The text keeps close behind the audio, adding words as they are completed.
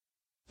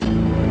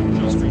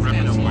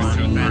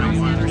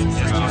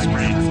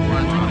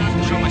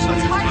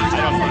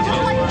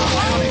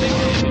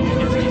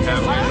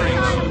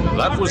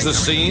was the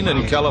scene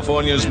in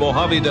California's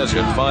Mojave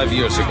Desert 5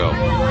 years ago.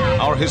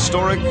 Our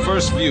historic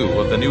first view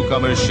of the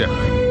newcomer's ship.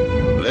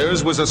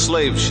 Theirs was a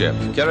slave ship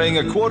carrying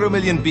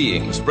 250,000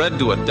 beings bred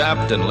to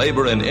adapt and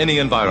labor in any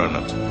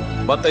environment.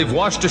 But they've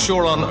washed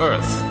ashore on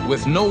Earth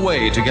with no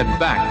way to get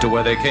back to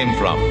where they came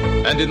from.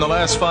 And in the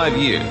last 5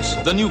 years,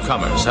 the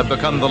newcomers have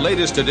become the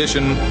latest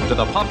addition to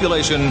the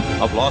population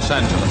of Los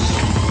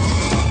Angeles.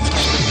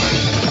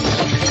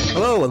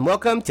 Hello and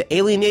welcome to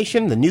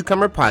Alienation, the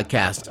Newcomer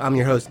Podcast. I'm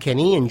your host,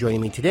 Kenny, and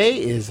joining me today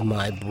is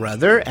my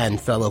brother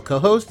and fellow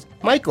co-host,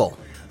 Michael.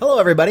 Hello,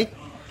 everybody.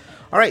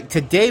 All right,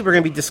 today we're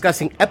going to be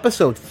discussing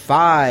Episode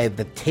 5,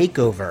 The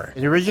Takeover.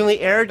 It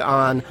originally aired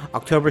on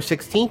October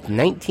 16th,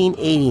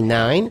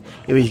 1989.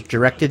 It was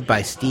directed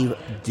by Steve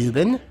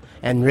Dubin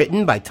and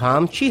written by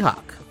Tom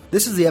Chihak.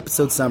 This is the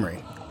episode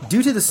summary.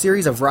 Due to the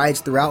series of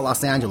riots throughout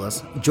Los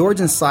Angeles, George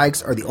and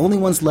Sykes are the only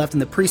ones left in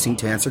the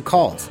precinct to answer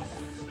calls,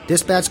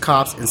 dispatch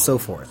cops, and so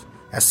forth.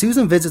 As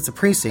Susan visits the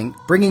precinct,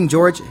 bringing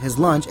George his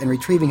lunch and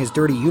retrieving his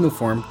dirty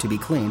uniform to be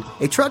cleaned,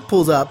 a truck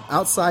pulls up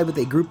outside with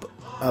a group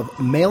of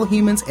male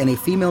humans and a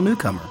female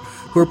newcomer,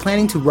 who are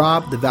planning to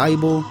rob the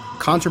valuable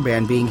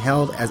contraband being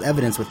held as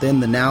evidence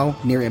within the now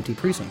near-empty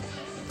precinct.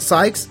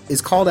 Sykes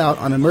is called out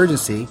on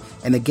emergency,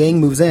 and the gang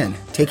moves in,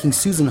 taking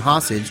Susan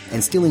hostage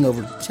and stealing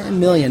over $10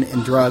 million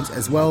in drugs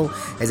as well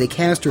as a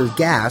canister of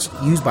gas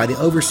used by the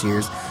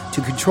overseers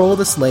to control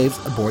the slaves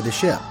aboard the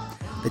ship.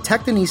 The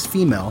Tectonese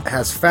female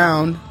has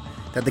found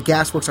that the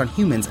gas works on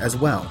humans as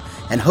well,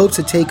 and hopes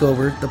to take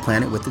over the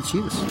planet with its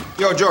use.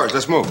 Yo, George,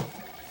 let's move.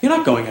 You're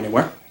not going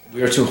anywhere.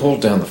 We are to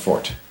hold down the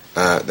fort.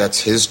 That's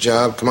his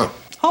job. Come on.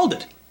 Hold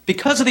it.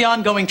 Because of the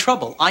ongoing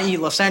trouble, i.e.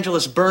 Los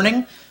Angeles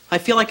burning, I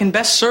feel I can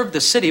best serve the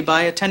city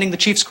by attending the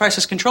Chief's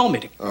crisis control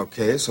meeting.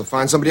 Okay, so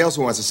find somebody else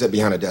who wants to sit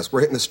behind a desk.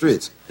 We're hitting the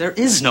streets. There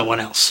is no one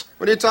else.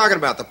 What are you talking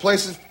about? The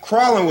place is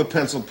crawling with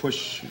pencil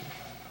push.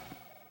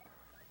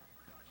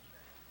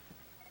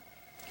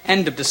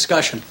 End of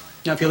discussion.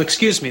 Now, if you'll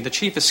excuse me, the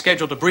Chief is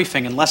scheduled a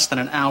briefing in less than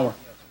an hour.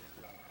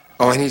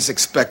 Oh, and he's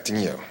expecting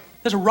you.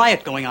 There's a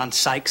riot going on,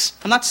 Sykes.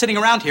 I'm not sitting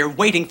around here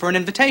waiting for an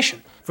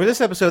invitation. For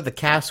this episode, the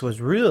cast was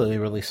really,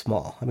 really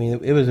small. I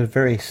mean, it was a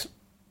very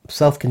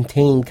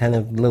self-contained kind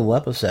of little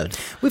episode.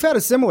 We've had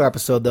a similar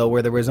episode, though,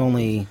 where there was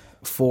only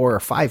 4 or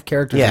 5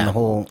 characters in the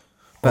whole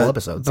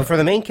episode. But for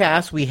the main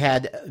cast, we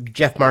had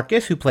Jeff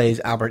Marcus, who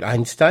plays Albert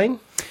Einstein.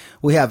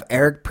 We have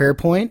Eric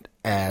Pearpoint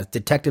as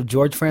Detective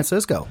George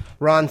Francisco.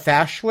 Ron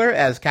Faschler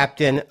as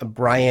Captain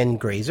Brian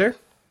Grazer.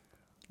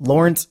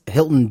 Lawrence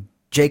Hilton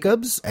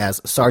Jacobs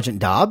as Sergeant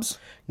Dobbs.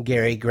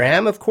 Gary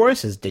Graham, of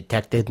course, as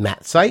Detective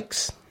Matt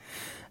Sykes.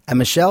 And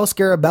Michelle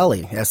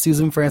Scarabelli as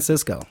Susan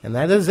Francisco. And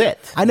that is it.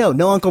 I know,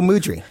 no Uncle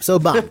Moudry. So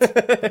bummed.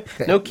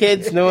 No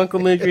kids, no Uncle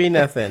Moudry,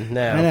 nothing.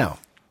 No. I know.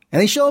 And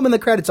they show them in the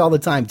credits all the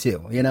time,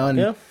 too, you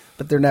know,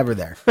 but they're never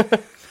there.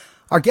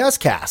 Our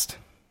guest cast.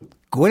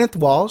 Gwyneth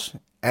Walsh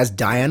as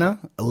Diana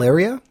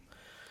Illyria.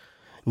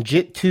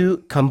 Jitu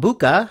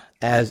Kambuka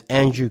as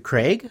Andrew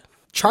Craig.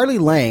 Charlie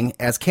Lang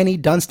as Kenny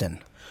Dunstan.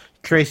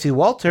 Tracy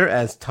Walter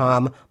as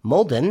Tom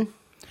Molden.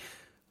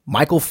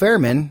 Michael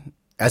Fairman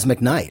as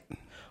McKnight.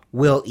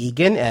 Will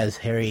Egan as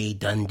Harry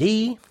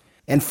Dundee.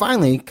 And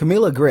finally,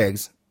 Camila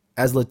Griggs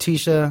as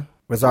Leticia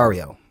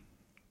Rosario.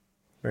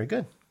 Very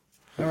good.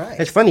 All right.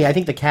 It's funny, I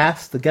think the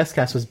guest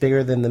cast was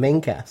bigger than the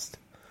main cast.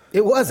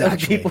 It was,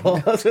 actually.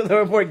 There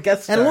were more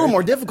guest stars. And a little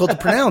more difficult to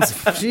pronounce.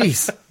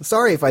 Jeez.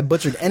 Sorry if I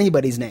butchered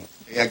anybody's name.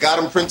 Hey, I got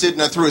him printed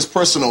and I threw his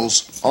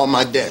personals on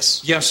my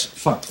desk. Yes,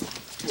 fine.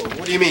 Well,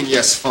 what do you mean,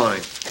 yes,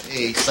 fine?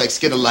 Hey, Sykes,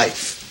 get a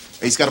life.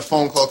 He's got a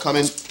phone call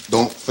coming.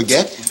 Don't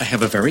forget. I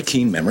have a very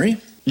keen memory.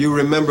 You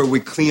remember we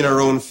clean our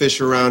own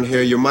fish around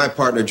here. You're my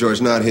partner,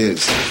 George, not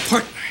his.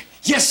 Partner.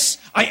 Yes,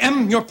 I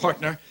am your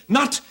partner,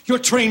 not your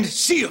trained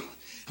SEAL.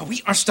 Now,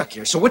 we are stuck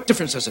here, so what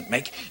difference does it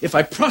make if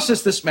I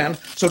process this man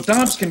so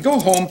Dobbs can go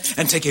home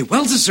and take a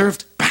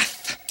well-deserved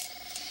bath?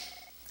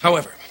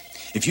 However,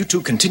 if you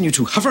two continue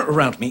to hover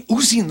around me,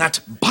 oozing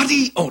that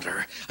body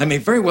odor, I may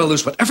very well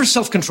lose whatever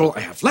self-control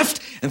I have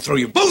left and throw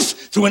you both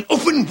through an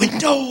open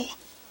window.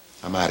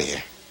 I'm out of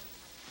here.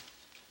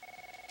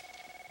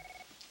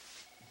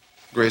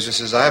 Grazer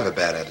says I have a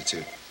bad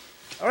attitude.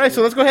 All right,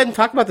 so let's go ahead and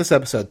talk about this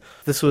episode.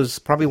 This was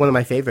probably one of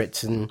my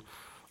favorites, and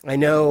I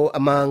know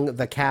among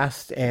the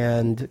cast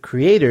and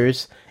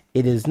creators,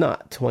 it is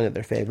not one of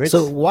their favorites.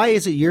 So why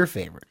is it your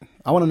favorite?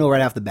 I want to know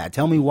right off the bat.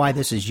 Tell me why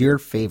this is your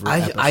favorite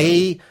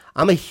episode.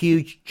 I'm a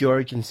huge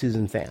George and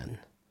Susan fan.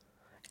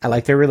 I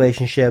like their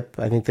relationship.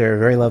 I think they're a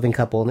very loving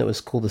couple, and it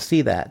was cool to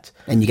see that.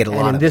 And you get a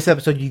lot of it. In this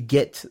episode, you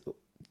get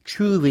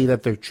truly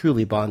that they're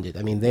truly bonded.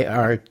 I mean, they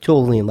are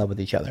totally in love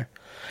with each other.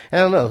 I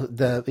don't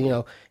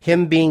know,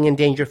 him being in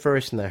danger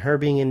first and then her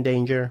being in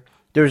danger.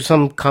 There's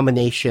some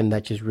combination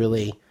that just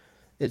really,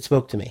 it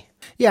spoke to me.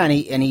 Yeah, and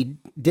he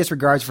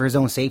disregards for his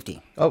own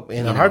safety. Oh,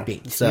 in a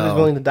heartbeat. So he was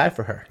willing to die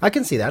for her. I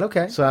can see that,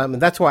 okay. So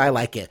that's why I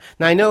like it.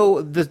 Now, I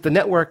know the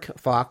network,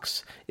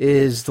 Fox,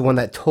 is the one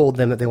that told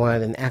them that they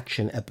wanted an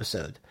action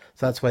episode.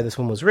 So that's why this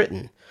one was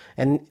written.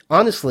 And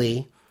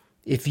honestly,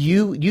 if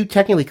you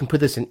technically can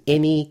put this in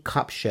any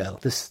cop show,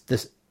 this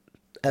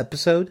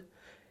episode,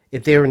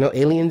 if there were no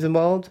aliens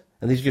involved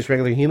and these are just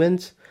regular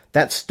humans,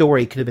 that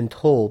story could have been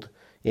told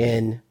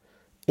in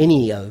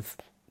any of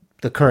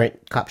the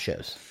current cop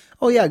shows.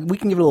 Oh, yeah, we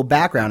can give a little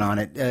background on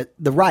it.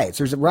 The riots.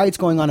 There's riots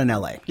going on in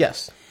L.A.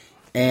 Yes.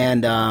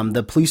 And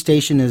the police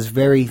station is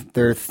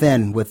they're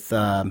thin with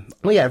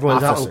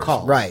everyone's officers. out on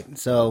call. Right.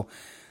 So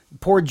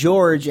poor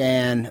George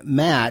and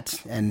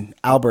Matt and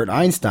Albert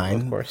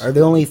Einstein Of course. are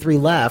the only three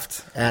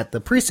left at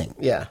the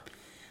precinct. Yeah.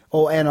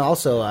 Oh, and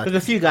also... There's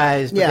a few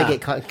guys, but yeah. they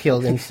get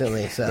killed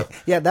instantly, so...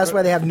 Yeah, that's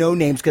why they have no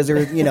names, because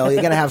they're, you're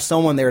going to have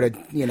someone there to,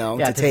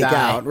 to take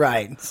die. out.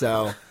 Right.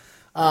 So,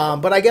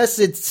 but I guess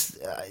it's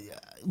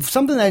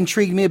something that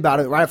intrigued me about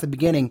it right off the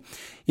beginning,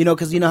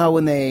 because you know how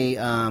when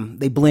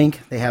they blink,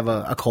 they have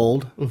a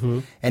cold? Mm-hmm.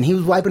 And he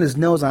was wiping his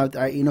nose.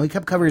 He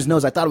kept covering his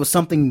nose. I thought it was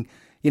something,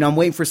 I'm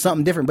waiting for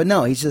something different. But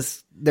no,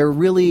 they're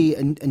really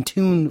in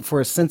tune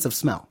for a sense of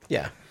smell.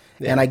 Yeah.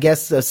 And I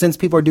guess since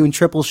people are doing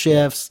triple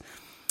shifts,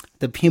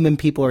 the human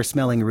people are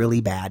smelling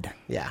really bad.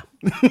 Yeah.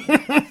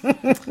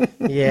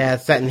 Yeah,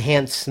 it's that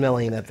enhanced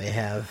smelling that they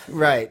have.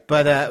 Right.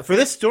 But for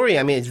this story,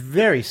 I mean, it's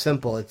very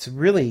simple. It's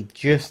really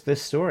just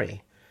this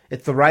story.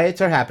 It's the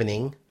riots are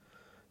happening.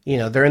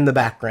 They're in the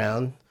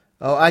background.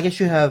 Oh, I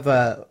guess you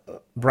have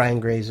Brian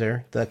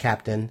Grazer, the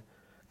captain,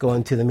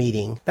 going to the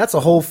meeting. That's a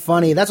whole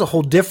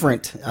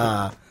different, we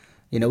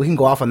can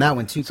go off on that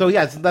one too. So,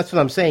 yeah, that's what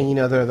I'm saying.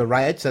 There are the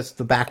riots. That's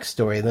the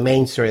backstory, the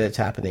main story that's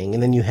happening.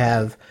 And then you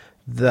have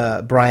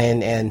the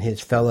Brian and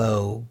his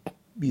fellow,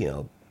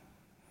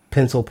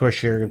 pencil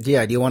pusher.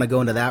 Yeah, do you want to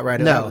go into that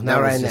right now? No, that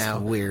not was right just now.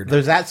 Weird.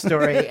 There's that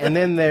story, and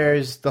then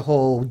there's the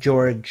whole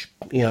George,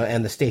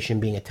 and the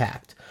station being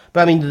attacked. But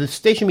I mean, the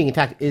station being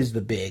attacked is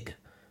the big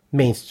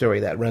main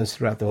story that runs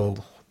throughout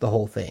the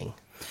whole thing.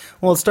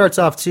 Well, it starts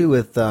off too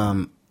with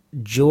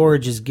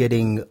George is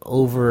getting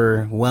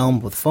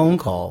overwhelmed with phone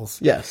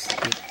calls. Yes.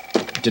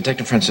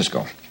 Detective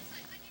Francisco.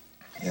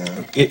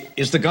 Yeah.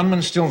 Is the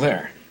gunman still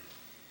there?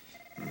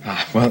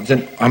 Well,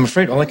 then I'm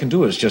afraid all I can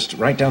do is just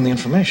write down the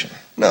information.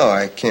 No,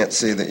 I can't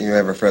see that you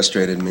ever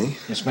frustrated me.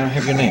 Yes, may I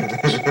have your name,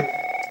 please?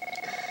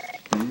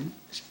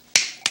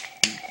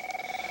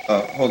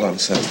 Hold on a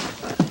second.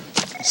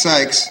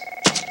 Sykes,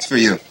 it's for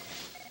you.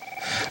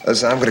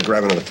 Listen, I'm going to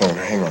grab another phone.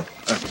 Hang on.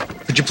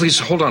 Could you please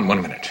hold on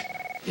 1 minute?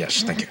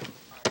 Yes, thank you.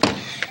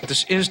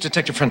 This is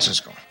Detective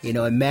Francisco.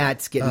 And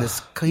Matt's getting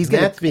this.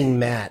 Matt's being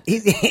Matt.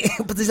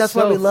 But that's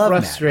why we love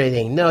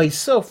frustrating. Matt. No, he's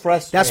so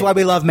frustrating. That's why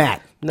we love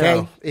Matt.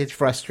 Okay? No, it's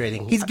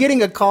frustrating. He's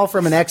getting a call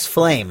from an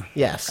ex-flame.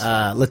 Yes.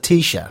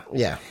 Letitia.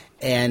 Yeah.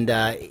 And,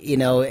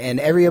 and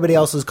everybody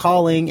else is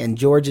calling, and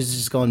George is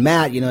just going,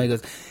 Matt,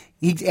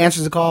 he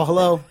answers the call,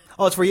 hello?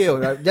 Oh, it's for you.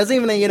 Doesn't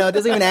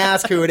even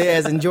ask who it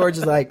is, and George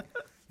is like,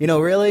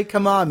 really?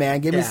 Come on, man.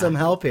 Give me some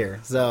help here.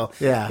 So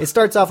it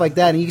starts off like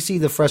that, and you can see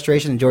the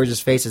frustration in George's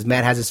face as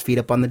Matt has his feet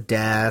up on the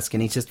desk,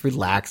 and he's just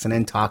relaxing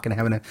and talking,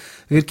 having a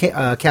good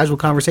casual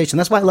conversation.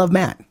 That's why I love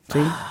Matt. See?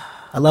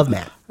 I love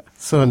Matt.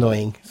 So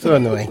annoying.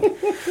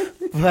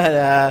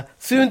 But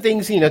soon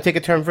things, take a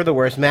turn for the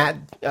worse. Matt,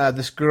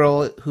 this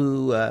girl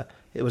who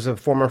it was a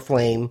former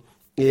flame,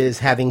 is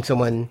having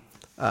someone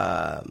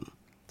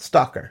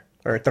stalk her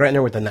or threaten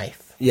her with a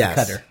knife. Yes.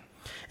 Cut her.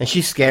 And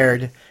she's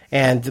scared.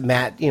 And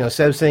Matt,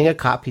 instead of sending a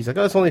cop, he's like,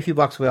 oh, it's only a few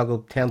blocks away. I'll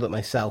go handle it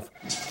myself.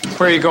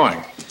 Where are you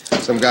going?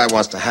 Some guy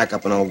wants to hack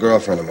up an old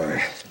girlfriend of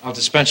mine. I'll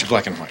dispense your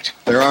black and white.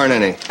 There aren't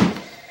any.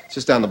 It's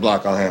just down the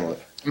block. I'll handle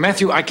it.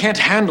 Matthew, I can't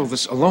handle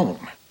this alone.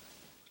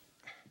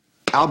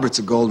 Albert's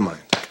a gold mine.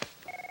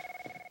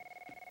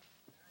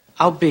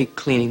 I'll be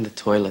cleaning the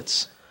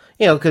toilets.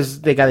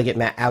 Because they got to get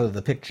Matt out of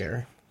the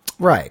picture.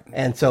 Right.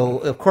 And so,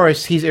 of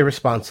course, he's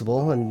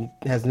irresponsible and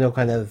has no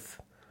kind of,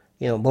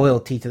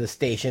 loyalty to the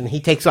station.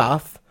 He takes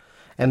off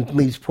and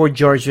leaves poor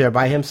George there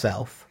by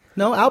himself.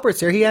 No,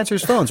 Albert's there. He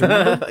answers phones,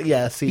 remember?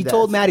 Yes, he does.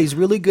 Told Matt he's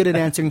really good at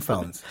answering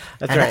phones.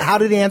 That's right. How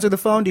did he answer the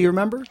phone? Do you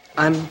remember?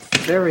 I'm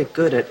very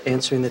good at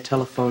answering the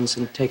telephones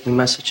and taking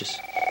messages.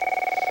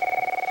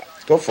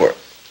 Go for it.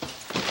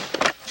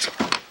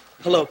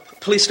 Hello,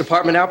 police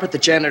department. Albert, the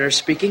janitor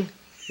speaking.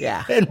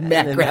 Yeah. And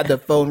Matt grabbed the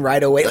phone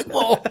right away. Like,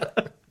 whoa.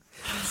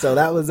 So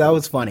that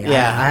was funny.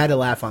 Yeah. I had to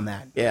laugh on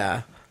that.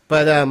 Yeah.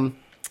 But,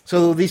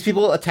 so these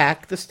people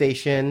attack the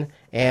station,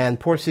 and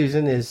poor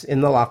Susan is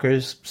in the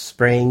lockers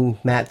spraying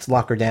Matt's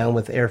locker down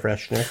with air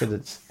freshener because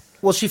it's...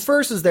 Well, she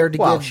first is there to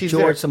give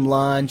George some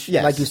lunch.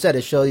 Yes. Like you said,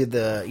 to show you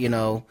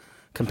the,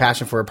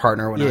 compassion for her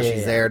partner when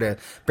she's there to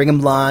bring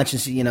him lunch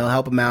and,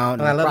 help him out.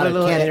 And I love the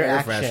little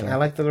interaction. I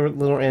like the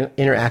little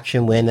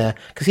interaction when...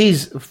 Because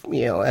he's,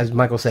 as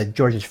Michael said,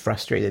 George is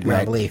frustrated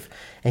beyond belief.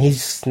 And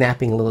he's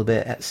snapping a little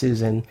bit at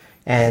Susan.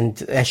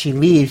 And as she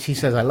leaves, he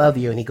says, I love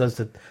you. And he goes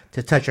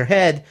to touch her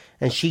head.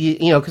 And she,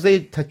 because they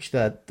touch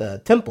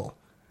the temple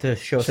to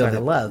show a sign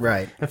of love.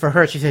 Right. And for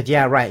her, she said,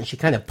 yeah, right. And she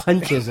kind of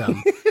punches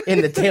him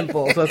in the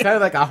temple. So it's kind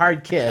of like a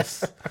hard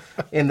kiss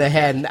in the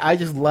head. And I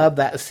just love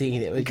that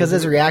scene. Because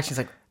his reaction's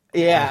like...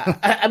 Yeah.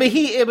 I mean,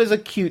 it was a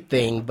cute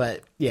thing,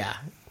 but yeah.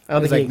 I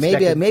was like,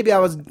 maybe I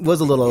was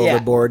a little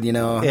overboard,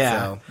 Yeah.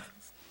 So.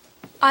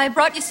 I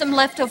brought you some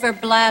leftover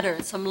bladder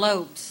and some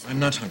lobes. I'm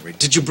not hungry.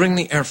 Did you bring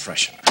the air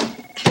freshener?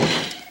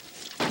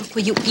 Look,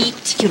 will you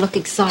eat? You look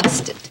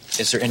exhausted.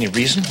 Is there any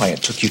reason why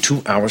it took you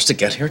 2 hours to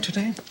get here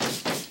today?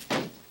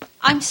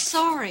 I'm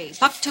sorry.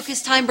 Buck took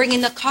his time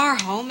bringing the car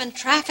home, and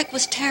traffic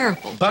was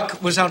terrible.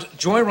 Buck was out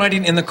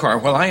joyriding in the car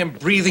while I am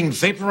breathing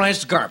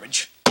vaporized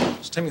garbage.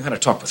 It's time you had a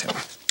talk with him.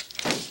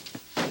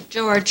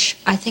 George,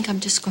 I think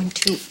I'm just going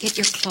to get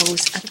your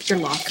clothes out of your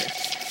locker.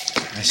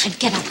 I see. And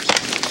get out of here.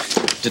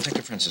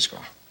 Detective Francisco.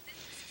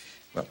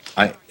 Well,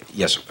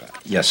 yes,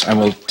 I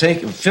will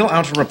fill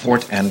out a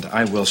report, and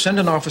I will send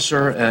an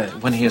officer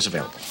when he is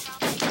available.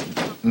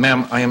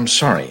 Ma'am, I am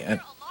sorry.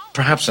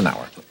 Perhaps an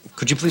hour.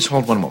 Could you please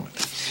hold one moment?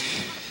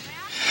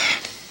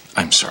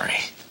 I'm sorry.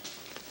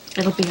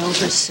 It'll be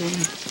over soon.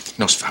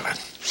 Nosfallet.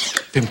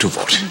 Bim tu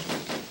vot.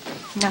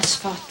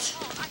 Nasfat.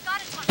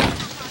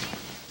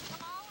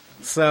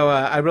 So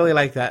I really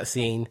like that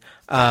scene.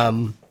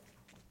 But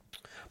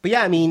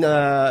yeah, I mean,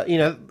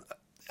 the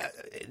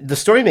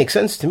story makes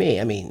sense to me.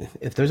 I mean,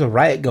 if there's a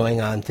riot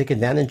going on, take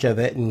advantage of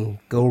it and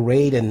go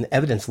raid an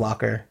evidence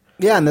locker.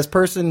 Yeah, and this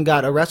person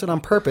got arrested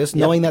on purpose,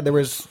 knowing that there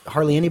was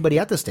hardly anybody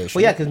at the station.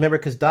 Well, yeah,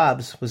 because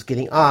Dobbs was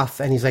getting off,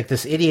 and he's like,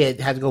 this idiot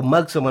had to go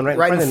mug someone right in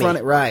front of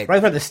me. Right in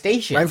front of the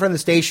station. Right in front of the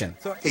station.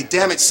 Hey,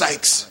 damn it,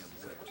 Sykes.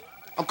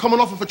 I'm coming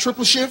off of a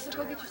triple shift.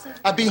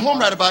 I'd be home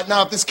right about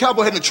now if this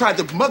cowboy hadn't tried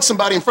to mug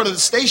somebody in front of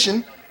the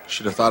station.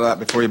 Should have thought of that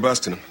before you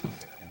busted him.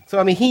 So,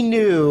 I mean, he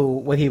knew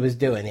what he was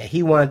doing.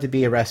 He wanted to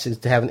be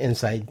arrested to have an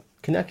inside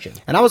connection.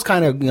 And I was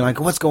kind of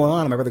like, what's going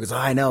on? And my brother goes,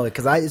 I know it,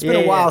 because it's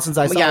been a while since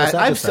I saw this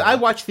episode. I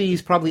watch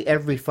these probably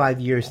every 5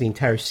 years, the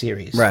entire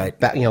series. Right.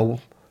 Back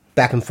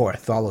and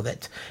forth, all of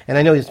it. And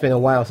I know it's been a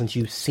while since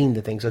you've seen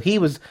the thing. So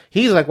he's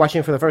like watching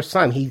it for the first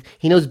time. He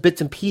knows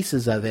bits and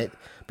pieces of it,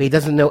 but he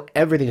doesn't know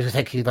everything.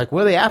 He's like,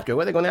 what are they after?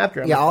 What are they going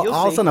after? Yeah,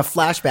 all of a sudden a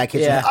flashback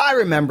hits you. I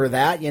remember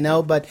that,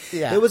 but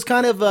it was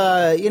kind of,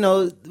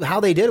 how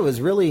they did it was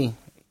really,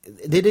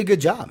 they did a good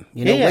job.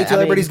 Wait till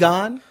everybody's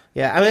gone.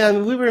 Yeah, I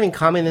mean, we were even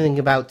commenting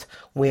about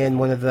when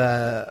one of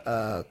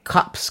the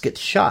cops gets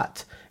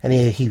shot, and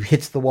he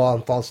hits the wall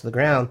and falls to the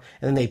ground,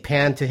 and then they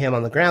pan to him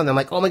on the ground. And I'm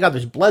like, oh my god,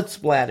 there's blood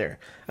splatter.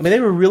 I mean,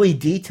 they were really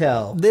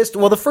detailed.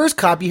 The first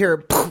cop, you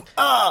hear, and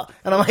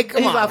I'm like,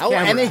 come on.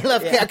 And then he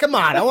left, come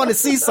on, I want to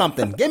see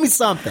something. Give me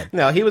something.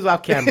 No, he was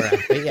off camera.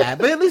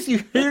 but at least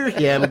you hear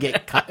him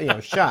get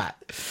shot.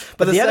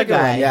 But the other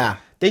guy,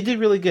 they did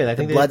really good. I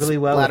think they did really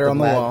well. Splatter on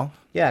the wall.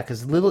 Yeah,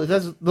 because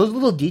those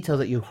little details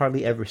that you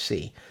hardly ever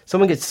see.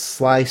 Someone gets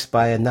sliced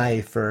by a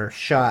knife or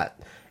shot,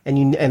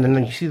 and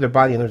then you see their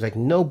body, and there's like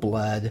no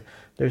blood.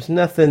 There's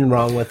nothing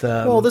wrong with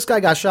them. Well, this guy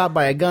got shot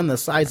by a gun the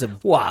size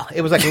of... Wow,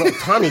 it was like a little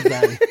Tommy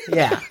gun.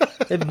 Yeah,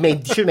 should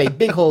have made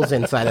big holes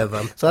inside of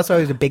them. So that's why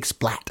it was a big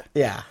splat.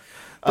 Yeah.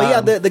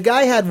 But the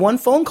guy had one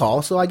phone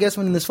call, so I guess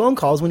when this phone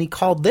call is when he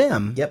called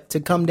them to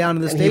come down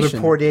to the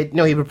station.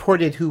 He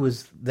reported who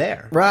was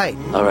there. Right.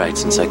 All right,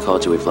 since I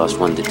called you, we've lost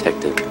one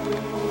detective.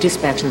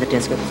 Dispatch in the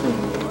Desert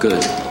Fleet.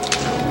 Good.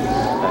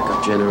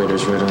 Backup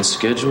generator's right on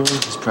schedule.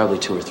 There's probably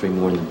 2 or 3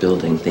 more in the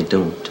building. They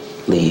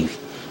don't leave.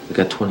 We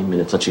got 20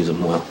 minutes. Let's use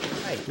them well.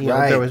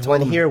 There was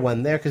one here,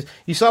 one there. Because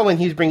you saw when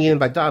he was bringing in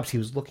by Dobbs, he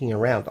was looking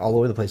around all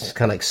over the place, just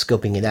kind of like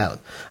scoping it out.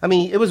 I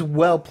mean, it was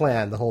well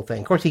planned, the whole thing.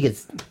 Of course, he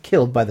gets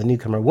killed by the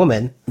newcomer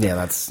woman. Yeah,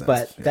 because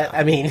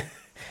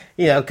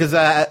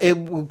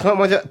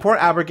poor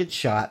Albert gets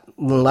shot.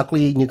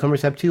 Luckily,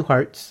 newcomers have 2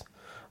 hearts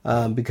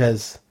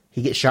because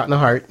he gets shot in the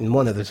heart, in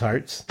one of his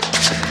hearts.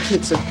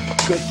 It's a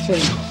good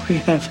thing we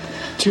have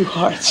 2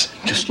 hearts.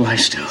 Just lie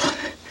still.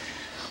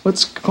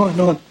 What's going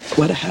on?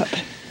 What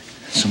happened?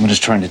 Someone is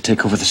trying to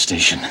take over the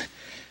station.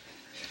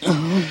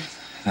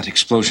 That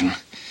explosion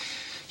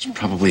is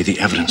probably the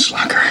evidence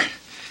locker.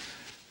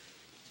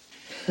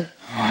 Oh,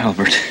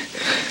 Albert,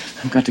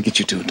 I've got to get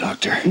you to a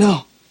doctor.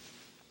 No,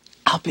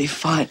 I'll be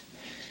fine.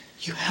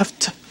 You have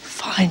to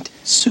find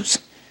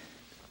Susan.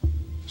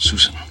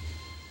 Susan?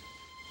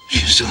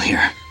 She's still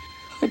here.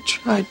 I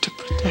tried to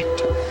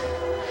protect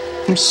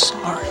her. I'm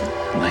sorry.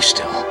 Lie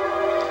still.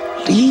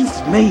 Leave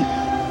me.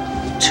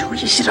 Too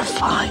easy to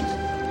find.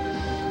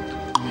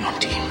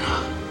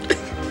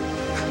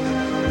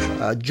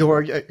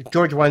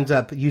 George winds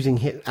up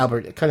using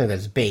Albert kind of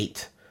as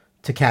bait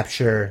to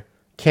capture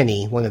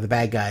Kenny, one of the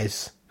bad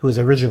guys who was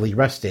originally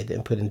arrested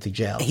and put into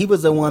jail. He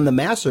was the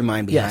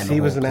mastermind behind he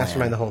was the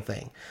mastermind of the whole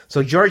thing.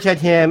 So George had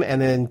him, and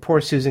then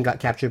poor Susan got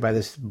captured by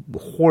this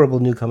horrible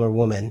newcomer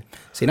woman.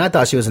 See, and I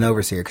thought she was an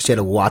overseer because she had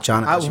a watch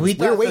on it. We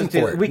were waiting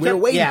for it. We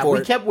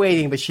kept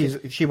waiting, but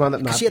she wound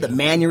up not. She had the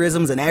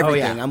mannerisms and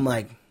everything. Oh, yeah. I'm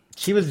like,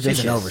 she was vicious.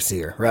 She's an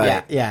overseer,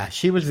 right? Yeah,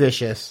 she was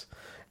vicious.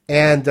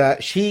 And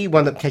she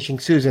wound up catching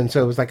Susan,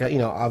 so it was like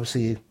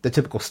obviously the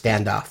typical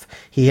standoff.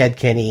 He had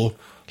Kenny,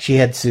 she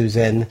had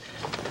Susan.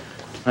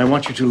 I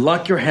want you to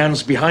lock your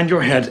hands behind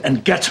your head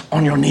and get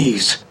on your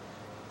knees.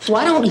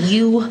 Why don't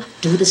you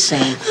do the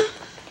same?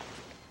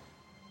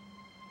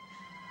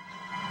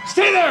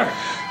 Stay there!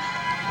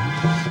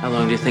 How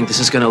long do you think this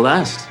is going to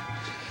last?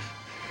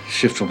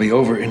 Shift will be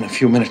over in a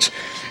few minutes.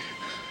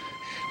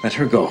 Let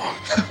her go.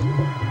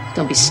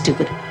 Don't be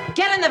stupid.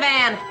 Get in the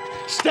van!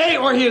 Stay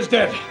or he is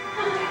dead.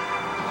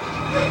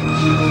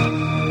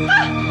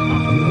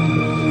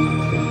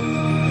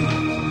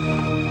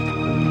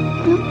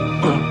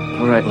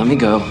 All right, let me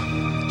go.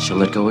 She'll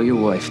let go of your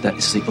wife. That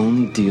is the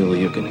only deal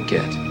you're gonna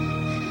get.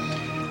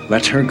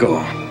 Let her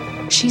go.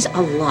 She's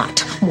a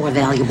lot more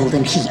valuable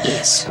than he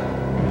is.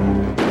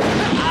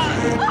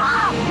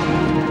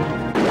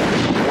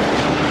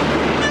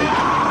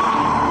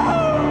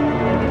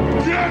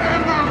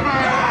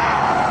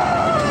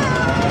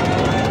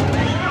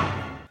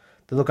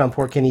 The look on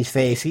poor Kenny's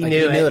face. He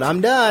knew it.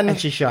 I'm done. And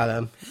she shot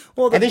him.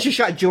 Well, and then she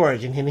shot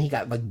George, and he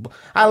got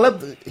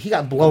he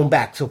got blown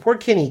back. So poor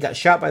Kenny got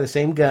shot by the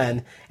same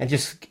gun and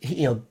just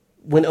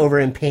went over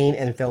in pain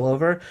and fell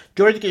over.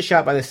 George gets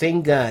shot by the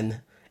same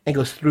gun and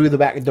goes through the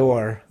back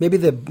door. Maybe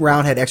the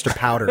round had extra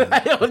powder in it. I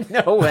don't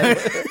know.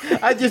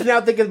 I'm just now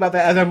thinking about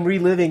that as I'm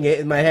reliving it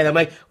in my head. I'm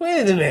like,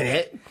 wait a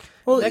minute.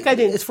 Well, that guy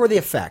didn't. It's for the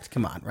effect.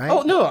 Come on, right?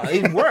 Oh no,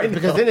 it worked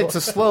because then it's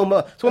a slow mo.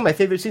 It's one of my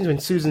favorite scenes when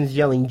Susan's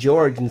yelling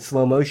George in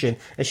slow motion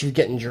and she's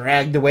getting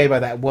dragged away by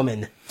that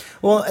woman.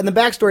 Well, and the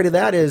backstory to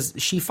that is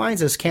she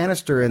finds this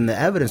canister in the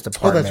evidence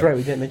department. Oh, that's right.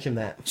 We didn't mention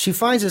that. She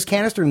finds this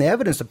canister in the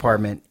evidence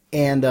department,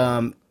 and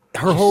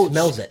She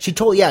smells it. She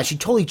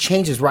totally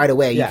changes right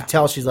away. Yeah. You can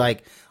tell she's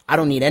like, I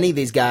don't need any of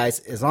these guys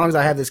as long as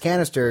I have this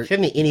canister. She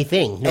doesn't need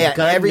anything. No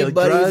gun,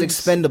 everybody's no drugs.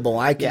 expendable.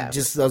 I can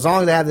just as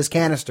long as I have this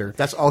canister.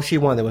 That's all she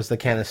wanted was the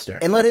canister.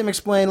 And let him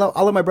explain. I'll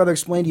let my brother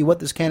explain to you what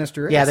this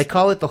canister is. Yeah, they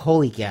call it the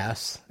holy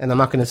gas, and I'm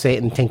not going to say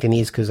it in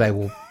Tinkanese because I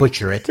will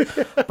butcher it.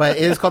 But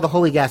it is called the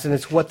holy gas, and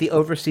it's what the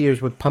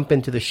overseers would pump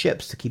into the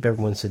ships to keep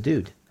everyone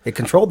subdued. It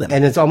controlled them,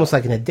 and it's almost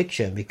like an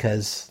addiction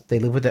because they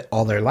live with it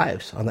all their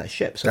lives on that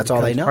ship. So that's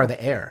all they know. Part of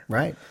the air,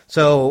 right?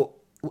 So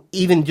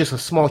even just a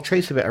small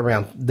trace of it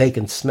around, they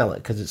can smell it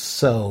because it's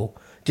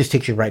just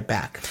takes you right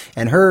back.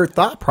 And her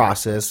thought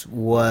process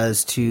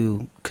was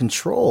to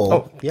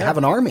control, have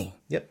an army.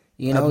 Yep.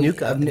 Of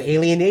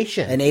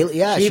alienation.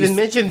 She even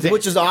mentions it.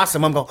 Which is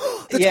awesome. I'm going,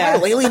 the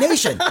title,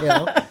 Alienation.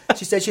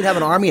 She said she'd have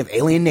an army of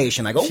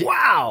alienation. I go,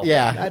 wow.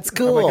 Yeah. That's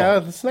cool. I'm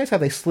like, oh, it's nice how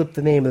they slipped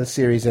the name of the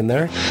series in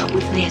there.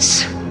 With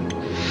this,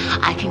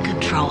 I can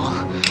control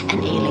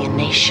an alien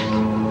nation.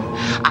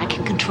 I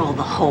can control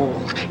the whole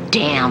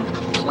damn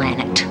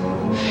planet.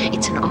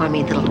 It's an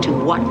army that'll do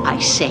what I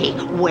say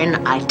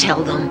when I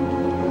tell them.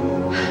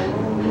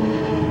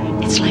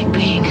 It's like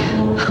being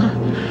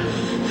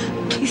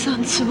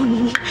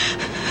Kisan-sun.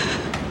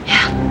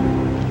 Yeah.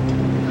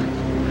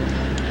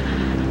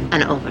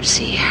 An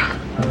overseer.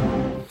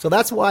 So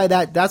that's why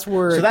that's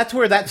where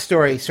that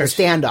story starts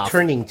standoff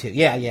turning to.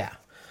 Yeah.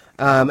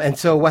 And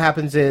so what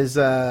happens is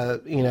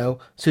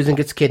Susan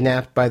gets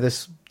kidnapped by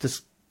these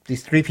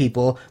three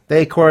people.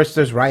 They, of course,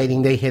 there's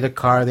rioting. They hit a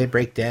car. They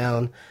break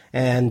down.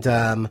 And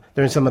they're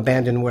in some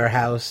abandoned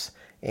warehouse.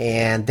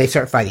 And they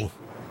start fighting.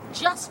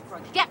 Just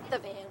forget the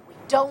van. We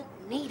don't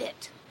need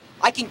it.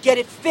 I can get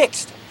it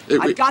fixed.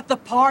 I've got the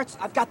parts.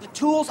 I've got the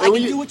tools. I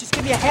can do it. Just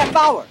give me a half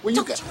hour. Don't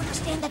you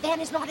understand? The van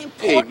is not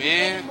important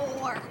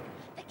anymore.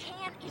 The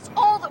can is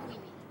all that we need.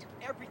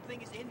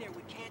 Everything is in there.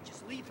 We can't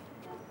just leave it.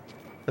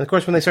 And, of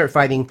course, when they start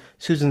fighting,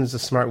 Susan's a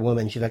smart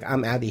woman. She's like,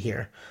 I'm out of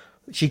here.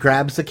 She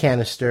grabs the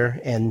canister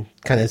and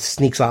kind of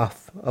sneaks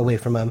off away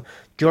from him.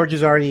 George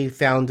has already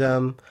found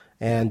him,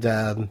 and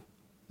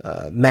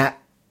Matt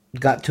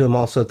got to him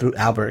also through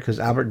Albert, because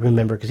Albert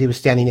remembered, because he was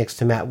standing next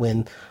to Matt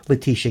when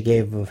Letitia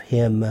gave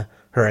him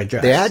her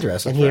address. The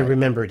address, and he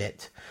remembered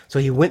it. So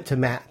he went to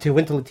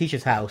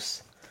Letitia's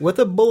house. With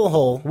a bullet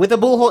hole. With a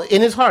bullet hole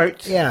in his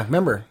heart. Yeah,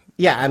 remember.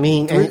 Yeah, I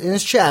mean... in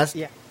his chest.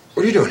 Yeah.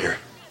 What are you doing here?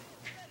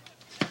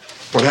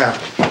 What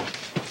happened?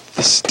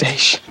 The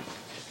station.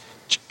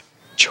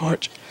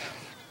 George,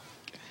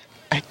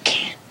 I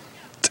can't.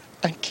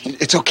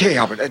 It's okay,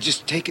 Albert.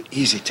 Just take it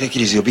easy. Take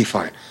it easy. You'll be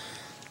fine.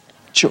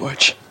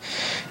 George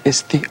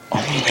is the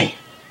only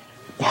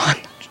one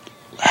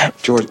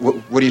left. George,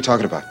 what are you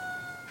talking about?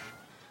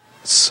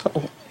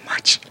 So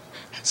much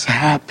has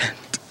happened.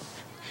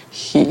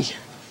 He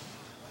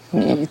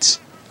needs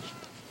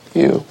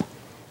you.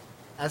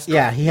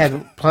 Yeah, he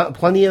had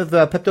plenty of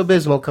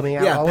Pepto-Bismol coming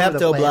out. Yeah, all over the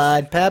Pepto place.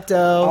 blood,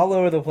 Pepto. All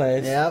over the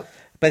place. Yep.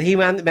 But he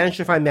managed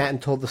to find Matt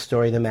and told the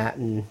story to Matt,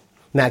 and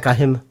Matt got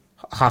him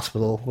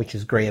hospital, which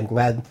is great. I'm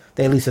glad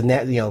they at least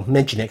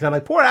mentioned it. Because I'm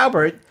like, poor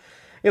Albert,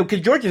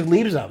 because George just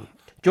leaves him.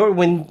 George,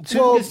 when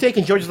Susan gets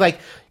taken, George is like,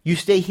 you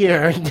stay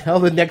here and tell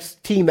the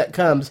next team that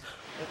comes.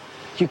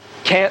 You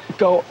can't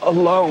go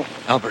alone.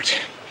 Albert,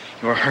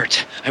 you are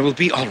hurt. I will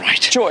be all right.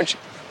 George,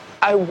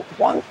 I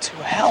want to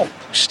help.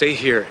 Stay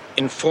here.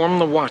 Inform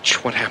the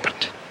watch what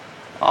happened.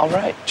 All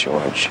right,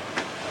 George.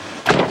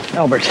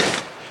 Albert,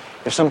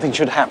 if something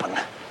should happen,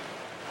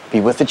 be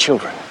with the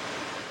children.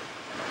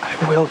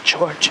 I will,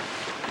 George.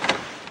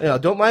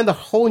 Don't mind the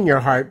hole in your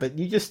heart, but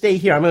you just stay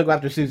here. I'm going to go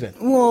after Susan.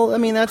 Well, I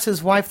mean, that's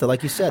his wife, though.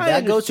 Like you said,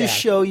 that goes to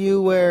show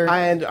you where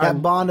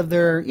that bond of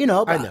their, I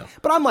know.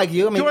 But I'm like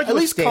you. I mean, George at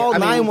least call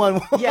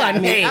 911. Yeah, I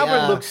mean,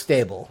 Albert looks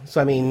stable.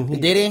 So, I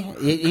mean... Did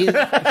he?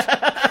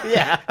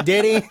 Yeah.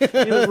 Did he?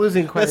 He was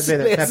losing quite a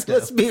bit of Pepto.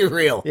 Let's be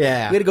real.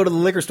 Yeah. We had to go to the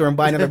liquor store and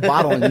buy another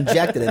bottle and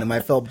inject it in him. I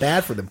felt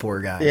bad for the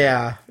poor guy.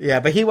 Yeah, yeah,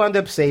 but he wound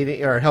up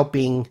saving or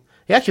helping.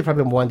 He actually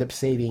probably wound up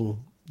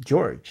saving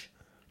George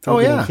from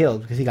getting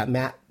killed because he got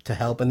Matt to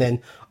help, and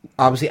then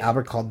obviously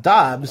Albert called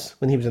Dobbs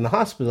when he was in the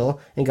hospital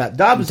and got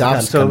Dobbs to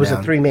come. So it was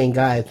the three main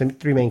guys,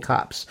 three main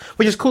cops,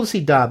 which is cool to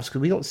see Dobbs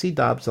because we don't see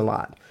Dobbs a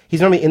lot. He's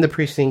normally in the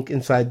precinct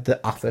inside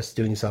the office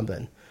doing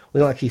something. We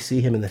don't actually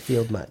see him in the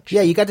field much.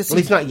 Yeah, you got to see. At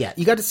least not yet.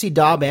 You got to see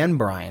Dobb and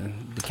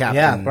Brian, the captain.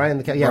 Yeah, Brian.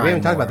 We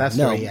haven't talked about that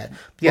story yet.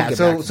 Yeah,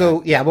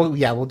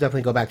 we'll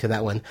definitely go back to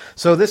that one.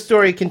 So this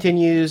story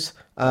continues.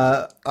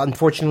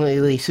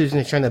 Unfortunately, Susan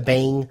is trying to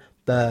bang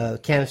the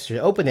canister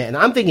to open it, and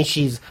I'm thinking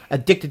she's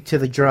addicted to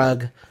the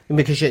drug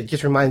because it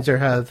just reminds her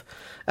of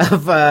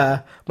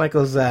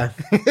Michael's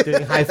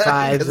doing high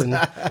fives and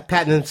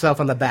patting himself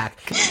on the back.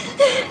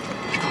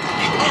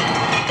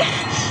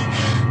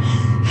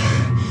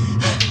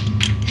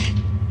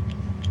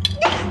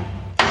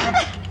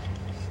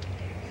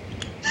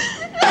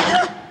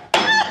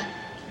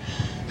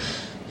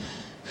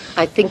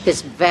 I think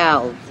this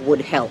valve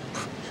would help.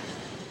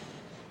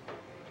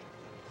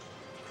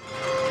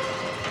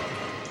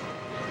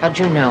 How'd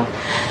you know?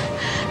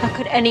 How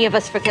could any of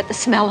us forget the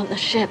smell on the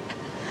ship?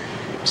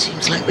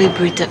 Seems like we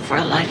breathed it for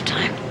a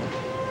lifetime.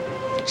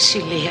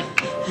 Celia.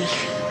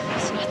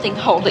 There's nothing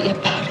holy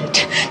about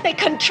it. They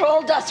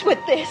controlled us with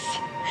this.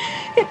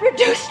 It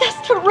reduced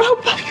us to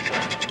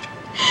robots.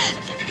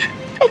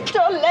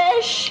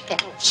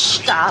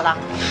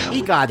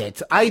 He got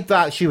it. I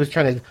thought she was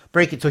trying to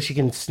break it so she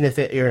can sniff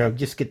it or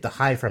just get the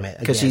high from it.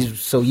 Because she's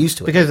so used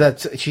to it. Because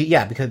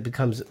because it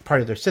becomes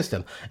part of their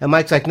system. And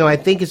Mike's like, no, I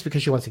think it's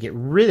because she wants to get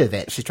rid of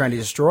it. She's trying to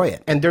destroy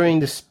it. And during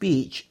the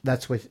speech,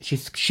 that's what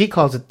she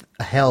calls it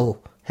a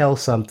hell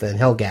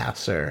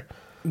gas, or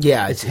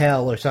it's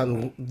hell or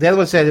something. The other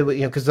one said,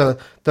 because the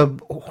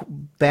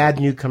bad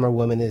newcomer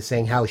woman is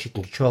saying how she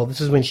can control.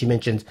 This is when she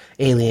mentions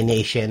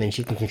alienation and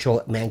she can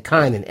control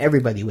mankind and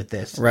everybody with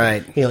this.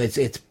 Right.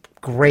 It's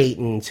great,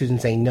 and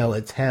Susan's saying no,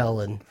 it's hell,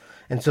 and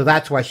so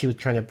that's why she was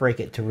trying to break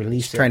it to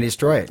release it. Trying to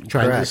destroy it. To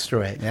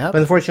destroy it. Yep.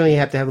 But unfortunately, you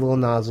have to have a little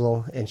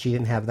nozzle, and she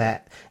didn't have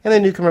that. And the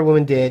newcomer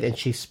woman did, and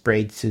she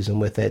sprayed Susan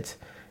with it.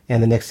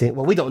 And the next thing,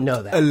 we don't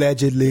know that.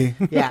 Allegedly.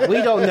 Yeah,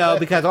 we don't know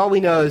because all we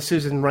know is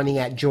Susan running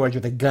at George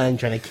with a gun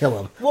trying to kill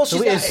him. Well, so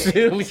we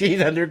assume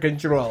she's under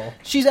control.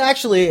 She's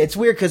actually, it's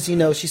weird because,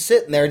 she's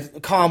sitting there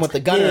calm with the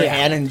gun in her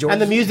hand. And George, and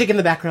the music in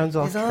the background's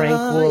all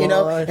tranquil.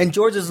 And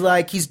George is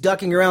like, he's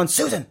ducking around,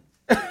 Susan!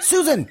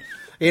 Susan!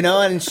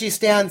 And she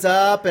stands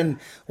up and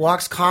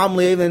walks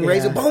calmly and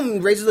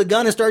raises the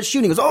gun and starts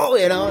shooting. He goes,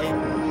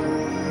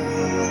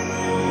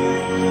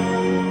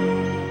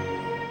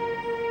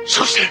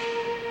 Susan!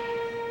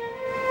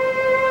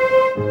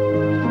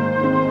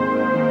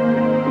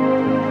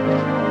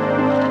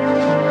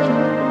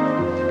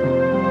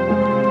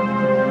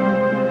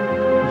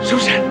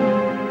 Susan!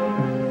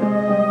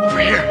 Over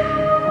here!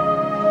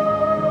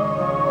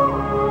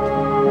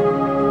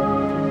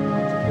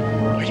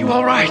 Are you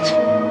all right?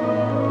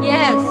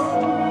 Yes.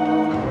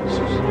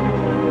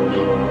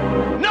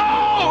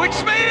 No!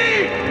 It's me!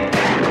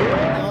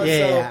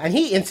 Yeah, and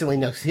he instantly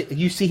knows.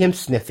 You see him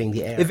sniffing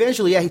the air.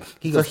 Eventually,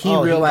 he goes, he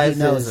realizes.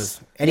 He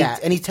knows.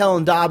 And he's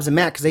telling Dobbs and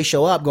Matt because they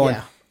show up going...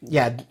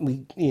 Yeah,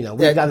 we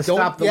got to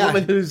stop the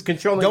woman who's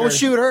controlling her. Don't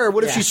shoot her.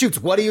 What if she shoots?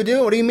 What do you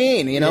do? What do you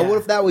mean? What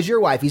if that was your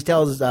wife? He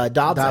tells Dobbs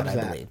that, I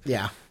believe.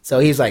 Yeah. So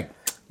he's like,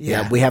 we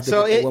have to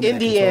So get the woman in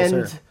the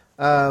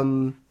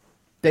end,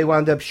 they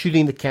wound up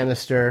shooting the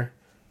canister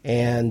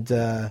and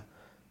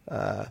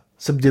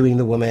subduing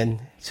the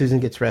woman.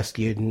 Susan gets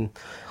rescued, and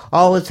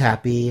all is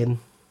happy, and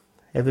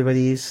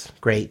everybody's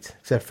great,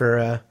 except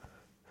for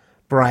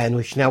Brian,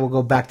 which now we'll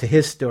go back to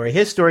his story.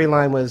 His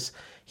storyline was...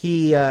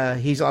 He's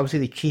obviously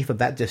the chief of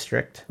that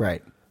district.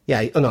 Right.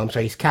 Yeah. Oh, no, I'm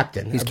sorry. He's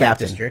captain. He's of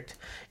captain. That district.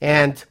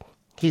 And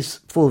he's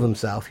full of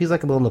himself. He's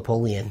like a little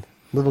Napoleon.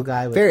 Little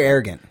guy. Very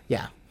arrogant.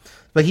 Yeah.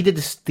 But he did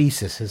this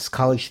thesis, his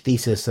college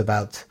thesis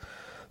about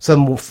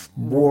some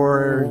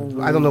war.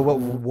 I don't know what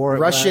war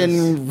Russian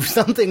it was.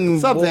 something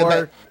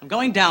war. I'm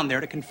going down there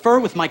to confer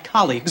with my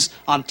colleagues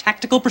on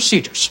tactical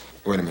procedures.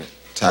 Wait a minute.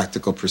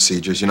 Tactical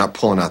procedures? You're not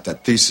pulling out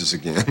that thesis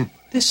again.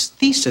 This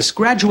thesis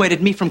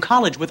graduated me from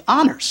college with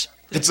honors.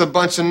 It's a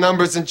bunch of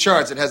numbers and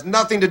charts. It has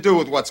nothing to do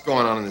with what's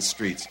going on in the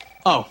streets.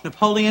 Oh,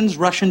 Napoleon's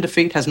Russian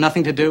defeat has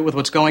nothing to do with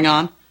what's going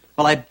on?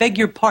 Well, I beg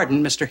your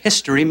pardon, Mr.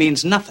 History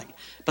means nothing.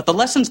 But the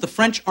lessons the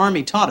French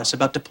army taught us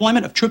about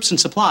deployment of troops and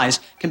supplies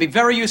can be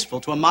very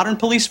useful to a modern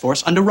police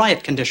force under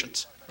riot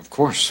conditions. Of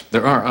course,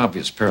 there are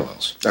obvious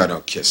parallels. I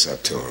don't kiss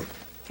up to him.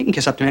 He can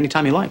kiss up to me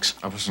anytime he likes.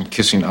 I wasn't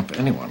kissing up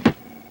anyone.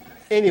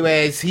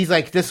 Anyways, he's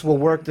like, this will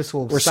work. This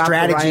will stop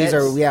strategies the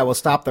riots. we'll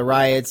stop the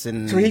riots.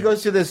 And so he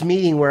goes to this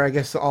meeting where I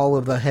guess all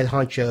of the head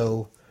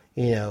honcho,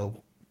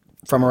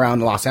 from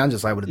around Los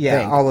Angeles, I would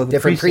think. All of the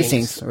different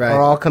precincts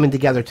are all coming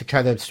together to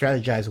try to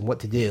strategize on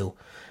what to do.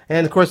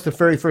 And, of course, the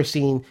very first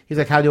scene, he's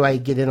like, how do I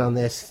get in on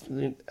this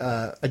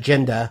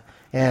agenda?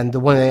 And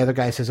one of the other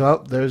guys says,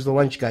 oh, there's the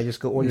lunch guy. Just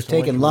go order He's some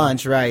taking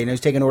lunch, right. And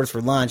he's taking orders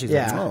for lunch. He's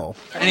like, oh.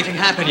 Anything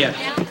happened yet?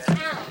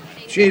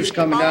 Chief's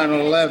coming down at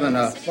 11.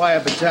 A fire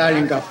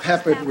battalion got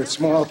peppered with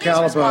small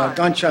caliber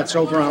gunshots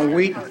over on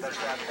Wheaton.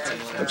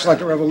 Looks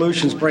like a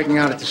revolution's breaking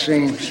out at the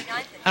seams.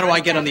 How do I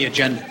get on the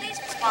agenda?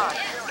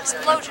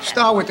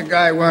 Start with the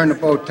guy wearing the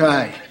bow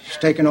tie. He's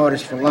taking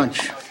orders for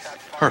lunch.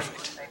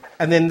 Perfect.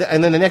 And then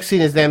the next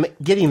scene is them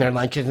getting their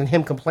lunches and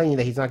him complaining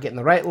that he's not getting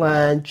the right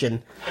lunch.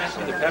 And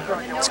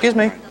Excuse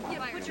me.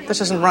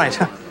 This isn't right.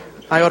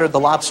 I ordered the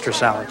lobster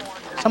salad.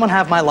 Someone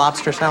have my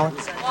lobster salad?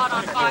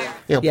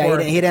 He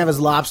didn't have his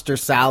lobster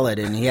salad,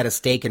 and he had a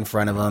steak in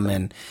front of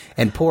him,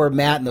 and poor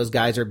Matt and those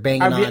guys are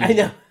banging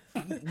on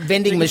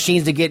vending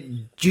machines to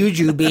get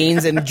juju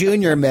beans and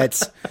junior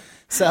mitts.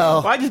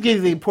 So I just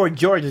give the poor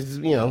George is,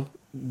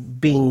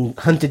 being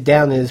hunted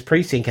down in his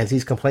precinct as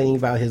he's complaining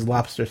about his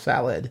lobster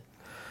salad.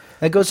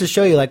 That goes to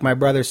show you, like my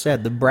brother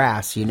said, the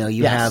brass.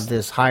 You have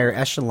this higher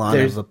echelon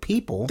of the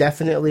people.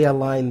 Definitely a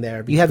line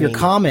there. You have your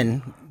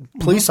common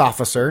police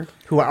officer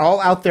who are all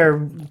out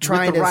there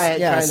trying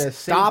to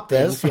stop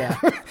this. Yeah.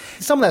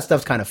 Some of that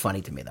stuff's kind of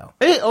funny to me,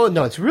 though.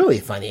 No, it's really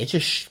funny. It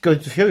just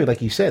goes to show you,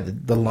 like you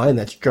said, the line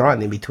that's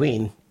drawn in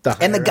between.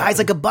 And the guy's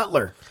like a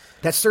butler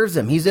that serves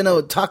him. He's in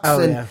a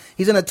tux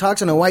he's in a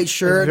tux and a white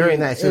shirt. It's very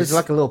nice. It was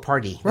like a little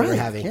party we were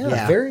having.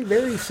 Yeah, very,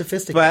 very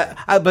sophisticated.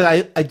 But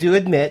I do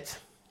admit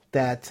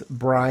that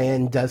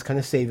Brian does kind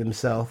of save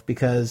himself,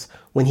 because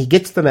when he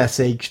gets the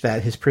message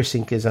that his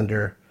precinct is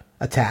under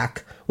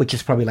attack, which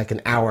is probably like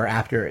an hour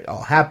after it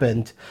all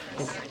happened.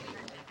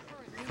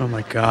 Oh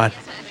my God.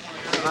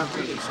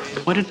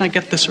 Why didn't I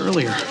get this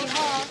earlier?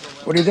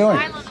 What are you doing?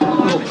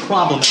 A little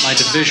problem at my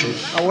division.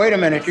 Oh, wait a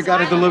minute. You got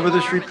to deliver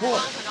this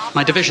report.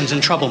 My division's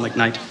in trouble,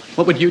 McKnight.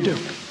 What would you do?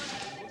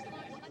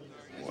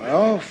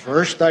 Well,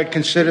 first I'd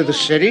consider the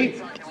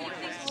city.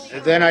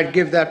 Then I'd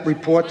give that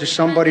report to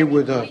somebody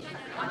with a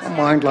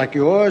mind like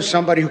yours,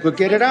 somebody who could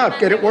get it out,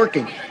 get it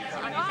working.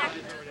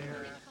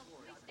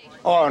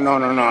 Oh, no,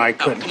 I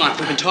couldn't. Oh, come on,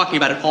 we've been talking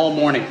about it all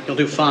morning. You'll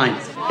do fine.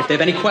 If they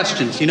have any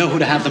questions, you know who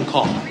to have them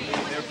call.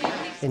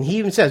 And he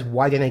even says,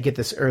 why didn't I get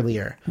this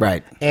earlier?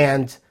 Right.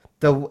 And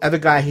the other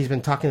guy, he's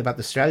been talking about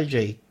his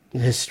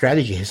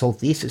whole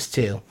thesis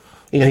too.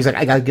 He's like,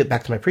 I got to get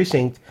back to my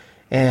precinct.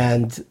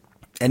 And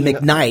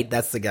McKnight,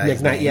 that's the guy.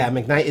 McKnight, yeah,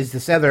 McKnight is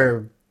this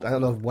other, I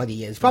don't know what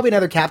he is. Probably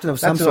another captain of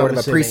some sort of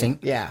a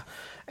precinct. Yeah.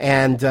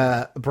 And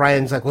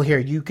Brian's like, well, here,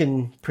 you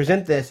can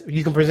present this.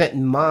 You can present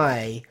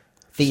my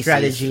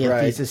strategy and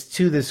thesis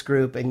to this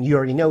group, and you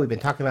already know we've been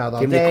talking about it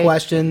all day. Give me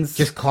questions.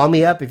 Just call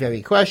me up if you have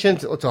any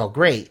questions. It's all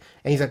great.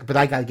 And he's like, but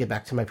I got to get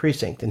back to my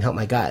precinct and help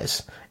my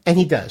guys. And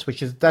he does,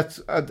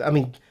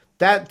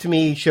 that to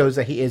me shows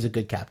that he is a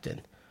good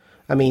captain.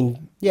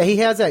 Yeah, he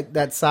has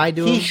that side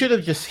to him.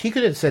 He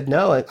could have said,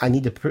 no, I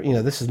need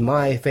to, this is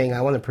my thing.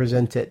 I want to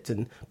present it.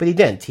 But he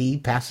didn't. He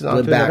passed it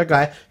on to another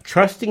guy,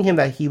 trusting him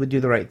that he would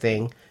do the right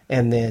thing.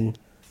 And then,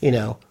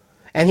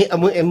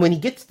 and when he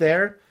gets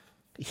there,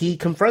 he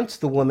confronts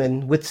the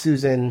woman with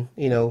Susan,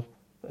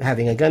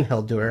 having a gun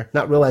held to her,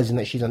 not realizing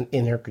that she's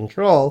in her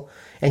control.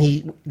 And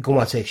he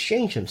wants to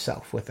exchange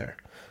himself with her.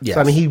 Yes.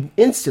 So, he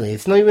instantly,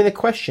 it's not even a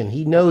question.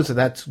 He knows that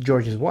that's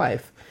George's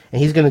wife.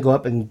 And he's going to go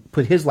up and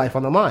put his life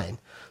on the line.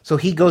 So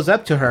he goes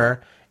up to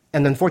her,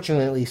 and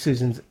unfortunately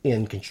Susan's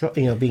in control,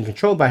 being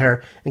controlled by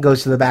her, and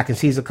goes to the back and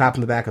sees a cop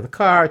in the back of the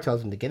car,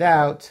 tells him to get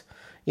out,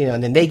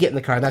 and then they get in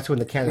the car, and that's when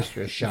the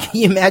canister is shot.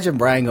 Can you imagine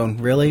Brian going,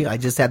 really? I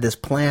just had this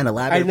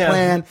elaborate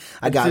plan.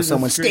 I got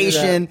someone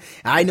stationed.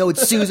 I know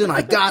it's Susan.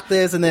 I got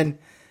this. And then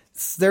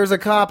there's a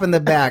cop in the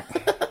back.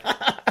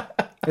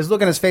 He's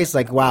looking at his face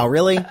like, wow,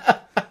 really?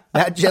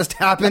 That just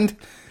happened?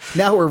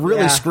 Now we're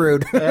really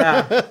screwed.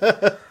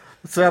 Yeah.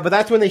 So, but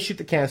that's when they shoot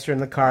the canister in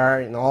the car,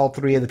 and all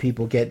three of the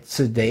people get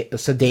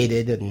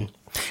sedated, and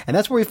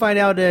that's where we find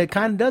out it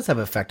kind of does have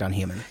an effect on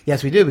humans.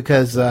 Yes, we do,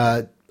 because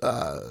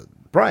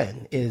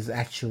Brian is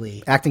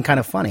actually acting kind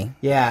of funny.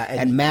 Yeah,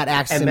 and Matt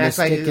acts and Matt's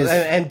like,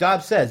 and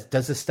Dobbs says,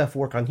 "Does this stuff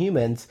work on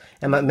humans?"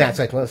 And Matt's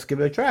like, "Well, let's give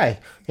it a try."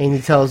 And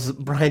he tells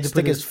Brian to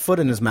stick his foot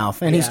in his mouth,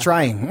 and he's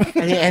trying,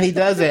 and he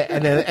does it.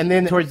 And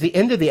then towards the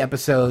end of the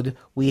episode,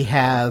 we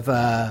have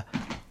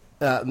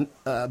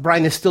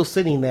Brian is still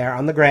sitting there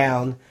on the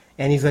ground.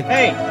 And he's like,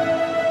 hey,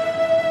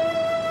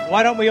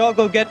 why don't we all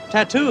go get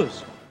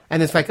tattoos?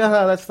 And it's like,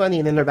 oh, that's funny.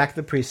 And then they're back at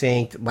the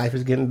precinct. Life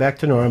is getting back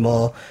to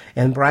normal.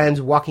 And Brian's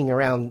walking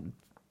around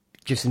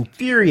just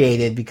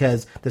infuriated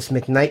because this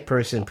McKnight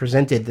person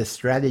presented this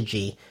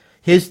strategy,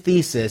 his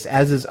thesis,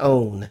 as his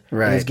own.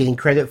 Right. And he's getting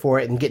credit for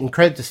it and getting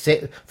credit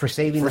for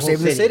saving the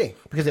city.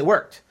 Because it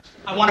worked.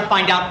 I want to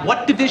find out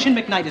what division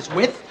McKnight is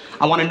with.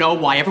 I want to know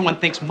why everyone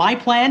thinks my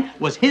plan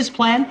was his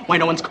plan, why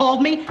no one's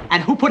called me,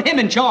 and who put him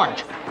in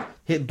charge.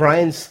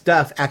 Brian's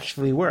stuff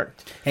actually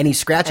worked. And he's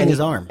scratching his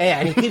arm. Yeah,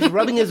 and he keeps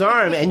rubbing his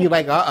arm, and you're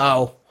like,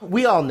 uh-oh.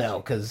 We all know,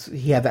 because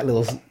he had that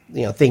little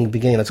thing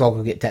beginning, let's all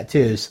go get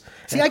tattoos.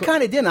 See, I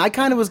kind of didn't. I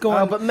kind of was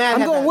going, but Matt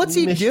I'm going, what's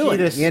he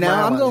doing?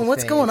 I'm going,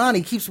 what's face. going on?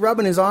 He keeps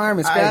rubbing his arm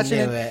and scratching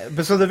it.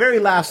 But so the very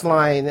last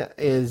line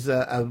is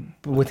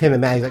with him and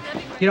Matt. He's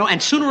like,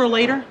 and sooner or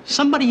later,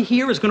 somebody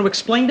here is going to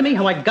explain to me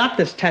how I got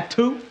this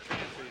tattoo.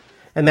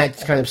 And Matt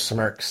just kind of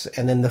smirks,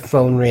 and then the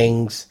phone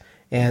rings,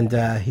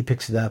 and he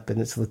picks it up, and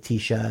it's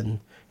Letitia,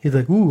 and he's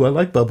like, ooh, I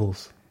like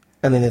bubbles.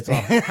 And then it's all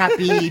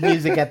happy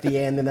music at the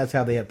end, and that's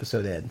how the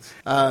episode ends.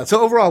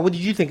 So overall, what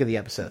did you think of the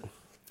episode?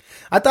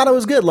 I thought it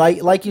was good.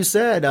 Like you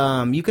said,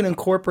 you can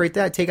incorporate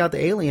that, take out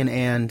the alien,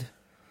 and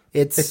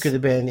it could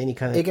have been any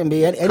kind of it can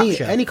be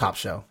any cop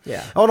show.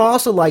 Yeah. Oh, and I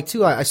also like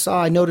too.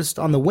 I noticed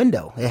on the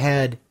window it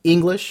had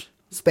English,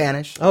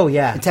 Spanish. Oh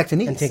yeah, and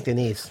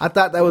Tectonese. I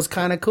thought that was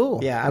kind of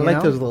cool. Yeah, I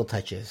like those little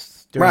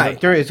touches.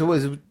 Right. It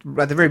was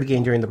at the very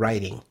beginning during the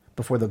writing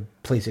before the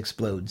place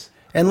explodes.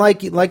 And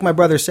like my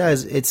brother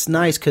says, it's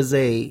nice because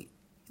they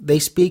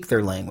speak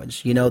their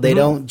language. They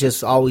don't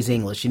just always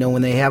English.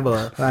 When they have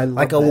a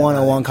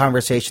one-on-one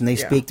conversation, they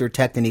speak their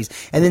Tectonese.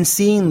 And then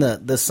seeing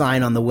the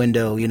sign on the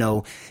window,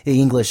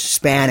 English,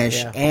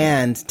 Spanish,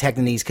 and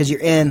Tectonese, because you're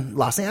in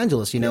Los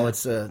Angeles.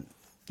 It's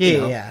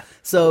yeah.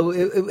 So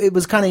it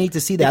was kind of neat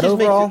to see that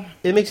overall.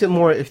 It makes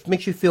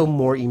you feel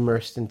more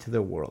immersed into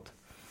the world.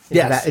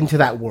 Into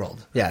that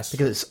world. Yes.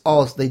 Because it's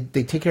all they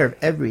take care of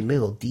every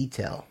little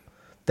detail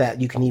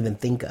that you can even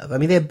think of. I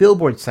mean, they have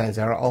billboard signs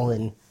that are all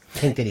in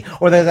Tectonese.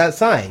 Or there's that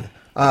sign.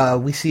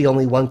 We see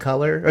only one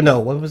color. Or no,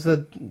 what was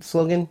the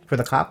slogan for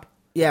the cop?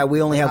 Yeah,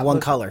 we only have one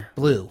color.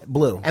 Blue.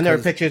 And there are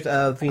pictures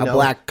of, a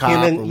black cop,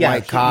 a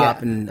white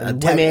cop, and a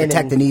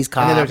Tectonese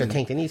cop. And then there's a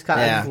Tectonese cop.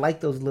 I just like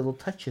those little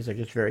touches. They're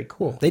just very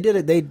cool. They did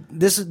it.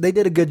 They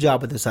did a good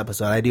job with this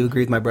episode. I do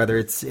agree with my brother.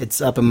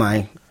 It's up in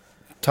my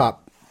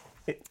top.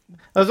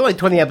 It was only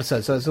 20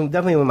 episodes, so it's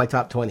definitely in my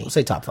top 20. We'll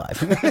say top 5.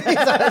 It's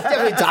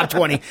definitely top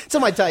 20. It's in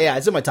my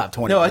top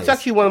 20. No, it's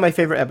actually one of my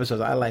favorite episodes.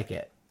 I like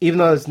it. Even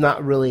though it's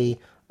not really,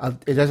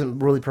 it doesn't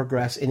really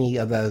progress any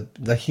of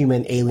the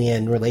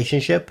human-alien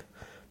relationship,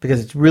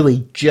 because it's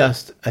really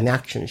just an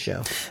action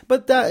show.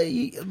 But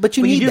you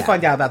do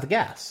find out about the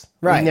gas.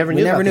 Right. We never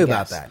knew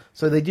about that.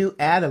 So they do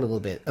add a little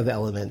bit of the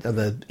element of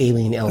the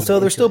alien element.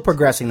 So they're still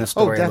progressing the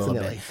story a little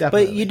bit.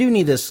 Definitely. But you do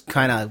need this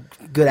kind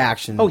of good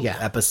action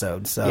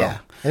episode. So. Yeah.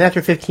 And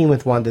after 15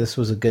 with Wanda, this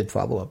was a good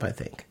follow-up, I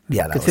think.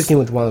 Yeah, that was 15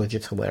 with Wanda was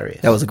just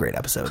hilarious. That was a great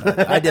episode.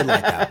 I did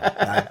like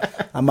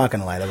that. I'm not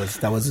gonna lie,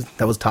 that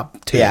was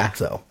top 2. Yeah.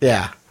 So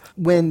yeah.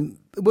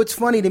 What's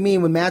funny to me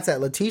when Matt's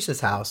at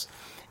Letitia's house,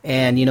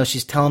 and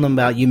she's telling him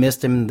about you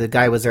missed him. The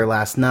guy was there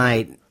last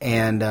night,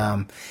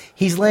 and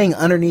he's laying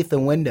underneath the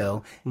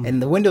window,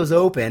 and the window's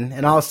open,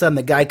 and all of a sudden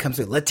the guy comes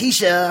through.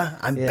 Letitia,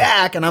 I'm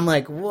back, and I'm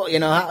like, well,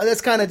 that's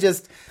kind of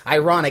just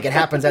ironic. It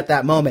happens at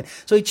that moment.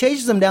 So he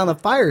chases him down the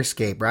fire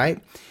escape, right?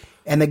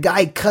 And the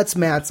guy cuts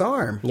Matt's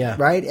arm,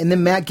 right? And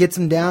then Matt gets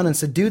him down and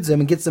subdues him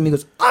and gets him. He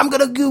goes, I'm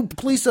going to do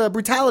police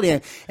brutality.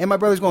 And my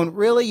brother's going,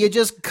 really? You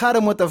just cut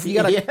him with you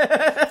got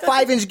a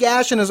 5-inch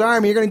gash in his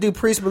arm and you're going to do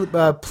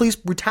police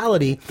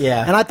brutality.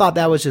 Yeah. And I thought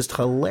that was just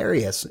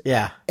hilarious.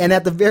 Yeah. And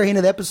at the very end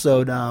of the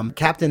episode,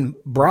 Captain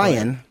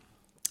Brian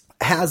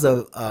has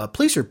a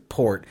police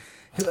report.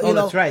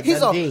 That's right.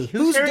 Dundee.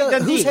 Who's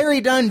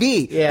Harry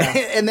Dundee? Yeah.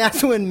 And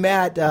that's when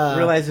Matt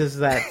realizes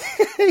that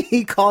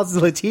he calls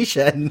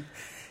Letitia and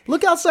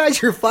look outside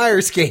your fire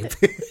escape.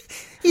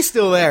 He's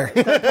still there.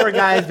 That poor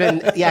guy's been,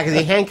 because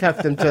he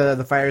handcuffed him to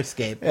the fire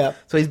escape. Yeah.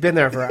 So he's been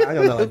there for, I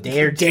don't know, a day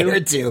or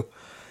two.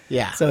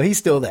 Yeah. So he's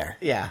still there.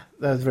 Yeah.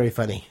 That was very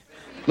funny.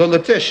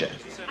 Letitia.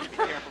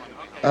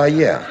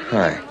 Yeah,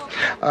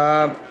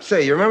 hi.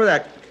 Say, you remember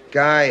that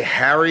guy,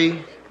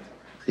 Harry?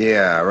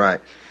 Yeah, right.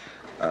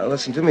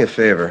 Listen, do me a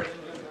favor.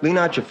 Lean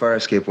out your fire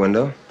escape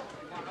window.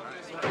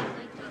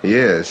 He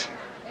is.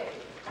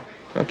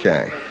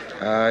 Okay.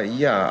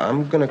 Yeah,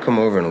 I'm gonna come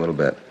over in a little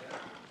bit.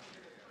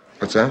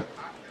 What's that?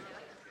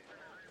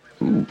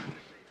 Ooh,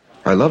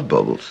 I love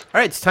bubbles.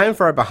 All right, it's time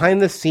for our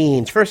behind the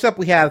scenes. First up,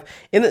 we have,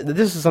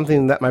 this is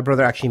something that my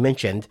brother actually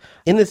mentioned.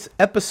 In this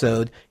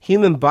episode,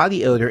 human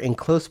body odor in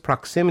close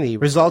proximity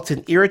results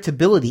in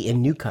irritability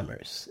in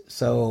newcomers.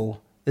 So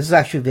this is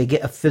actually, they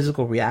get a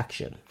physical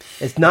reaction.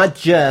 It's not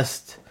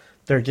just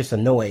they're just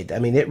annoyed. I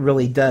mean, it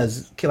really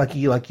does, like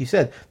you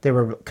said, they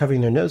were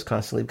covering their nose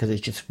constantly because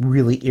it just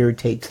really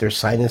irritates their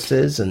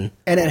sinuses. And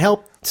it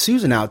helped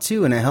Susan out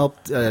too, and it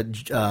helped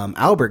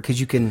Albert, because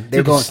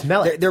they're going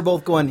smell it. They're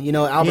both going,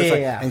 Albert's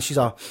and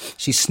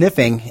she's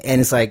sniffing, and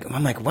it's like,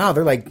 I'm like, wow,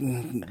 they're like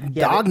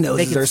dog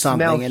noses or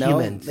something, smell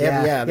humans.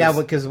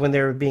 Because when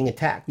they were being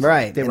attacked,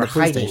 right, they were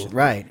hiding,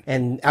 right.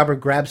 And Albert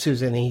grabs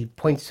Susan and he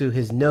points to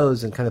his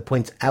nose and kind of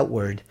points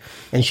outward,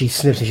 and she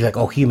sniffs and she's like,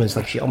 oh, humans,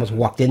 like she almost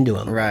walked into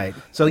him, right.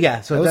 So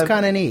it was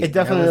kind of neat. It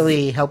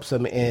definitely helps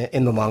them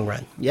in the long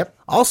run. Yep.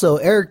 Also,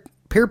 Eric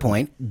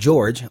Pierpoint,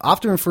 George,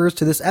 often refers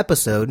to this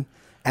episode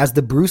as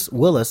the Bruce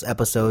Willis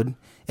episode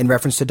in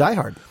reference to Die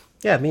Hard.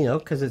 Yeah,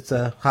 because it's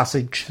a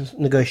hostage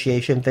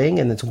negotiation thing,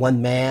 and it's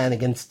one man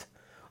against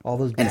all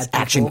those bad people. And it's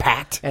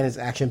action-packed. And it's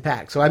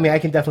action-packed. So, I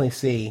can definitely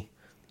see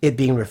it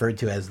being referred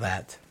to as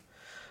that.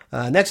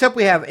 Next up,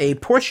 we have a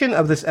portion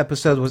of this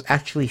episode was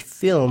actually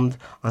filmed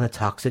on a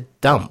toxic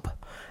dump.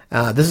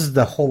 This is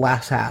the whole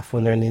last half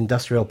when they're in the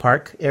industrial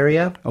park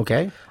area.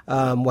 Okay.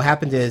 What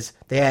happened is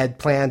they had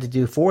planned to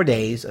do 4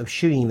 days of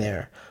shooting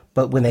there.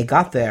 But when they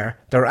got there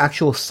were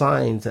actual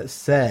signs that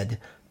said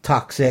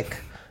toxic,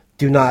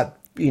 do not,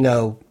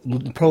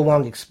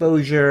 prolonged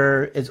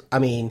exposure.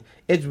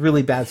 It's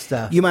really bad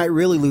stuff. You might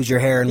really lose your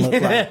hair and look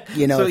like, if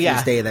you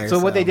stay there. So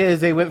what they did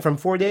is they went from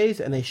 4 days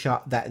and they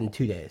shot that in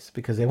 2 days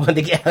because they wanted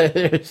to get out of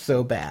there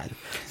so bad.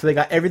 So they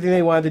got everything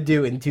they wanted to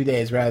do in 2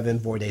 days rather than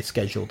 4 days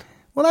scheduled.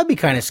 Well, that'd be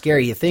kind of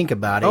scary to think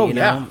about it,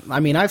 yeah.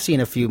 I've seen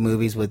a few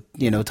movies with,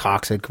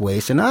 toxic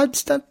waste, and I'm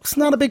just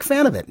not a big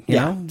fan of it, you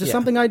know? Just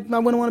something I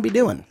wouldn't want to be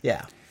doing.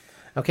 Yeah.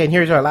 Okay, and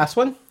here's our last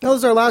one. That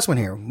was our last one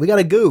here. We got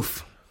a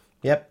goof.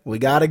 Yep. We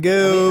got a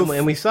goof.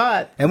 And we saw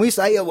it. And we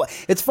saw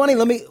it's funny,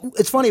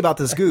 it's funny about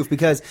this goof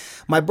because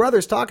my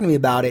brother's talking to me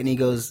about it, and he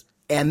goes,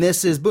 and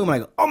this is boom. And I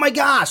go, oh my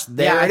gosh,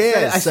 there it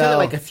is. I said it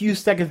like a few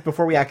seconds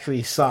before we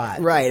actually saw it.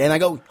 Right, and I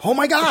go, oh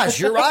my gosh,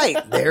 you're right.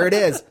 There it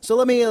is. So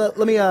let me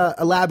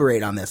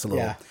elaborate on this a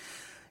little. Yeah.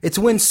 It's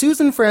when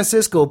Susan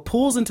Francisco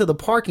pulls into the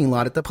parking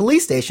lot at the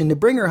police station to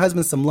bring her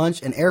husband some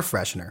lunch and air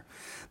freshener.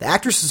 The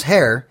actress's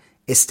hair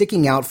is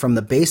sticking out from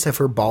the base of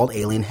her bald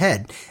alien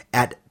head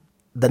at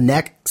the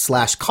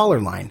neck/collar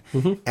line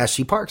as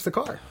she parks the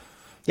car.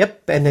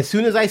 Yep, and as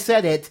soon as I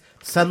said it,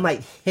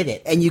 sunlight hit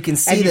it. And you can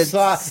see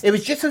that it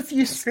was just a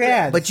few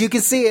strands. But you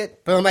can see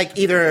it. But I'm like,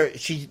 either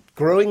she's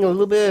growing a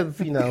little bit of,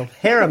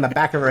 hair on the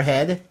back of her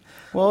head.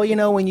 Well,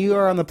 when you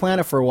are on the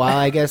planet for a while,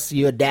 I guess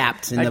you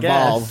adapt and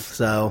evolve,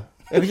 so...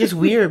 It was just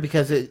weird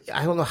because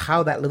I don't know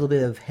how that little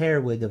bit of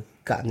hair would have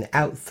gotten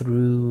out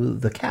through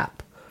the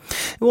cap.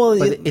 Well,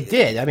 but it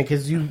did.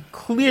 Because you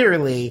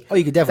clearly... Oh,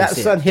 you could definitely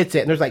see that sun hits it,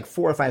 and there's like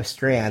 4 or 5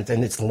 strands,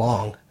 and it's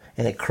long,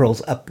 and it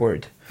curls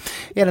upward.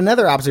 Yeah,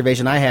 another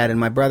observation I had, and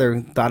my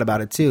brother thought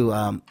about it too.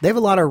 They have a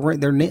lot of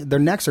their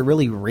necks are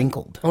really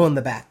wrinkled. Oh, in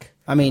the back.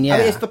 Yeah.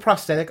 It's the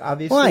prosthetic,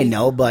 obviously. Well, I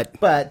know,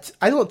 but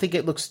I don't think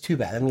it looks too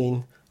bad.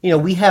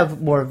 We have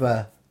more of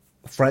a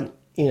front,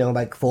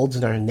 like folds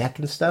in our neck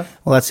and stuff.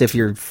 Well, that's if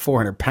you're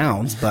 400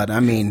 pounds, but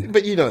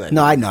But you know that.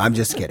 No, I know. I'm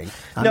just kidding.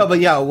 No, but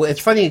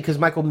it's funny because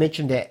Michael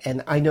mentioned it,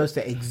 and I noticed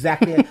it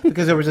exactly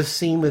because there was a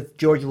scene with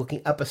George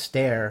looking up a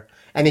stair.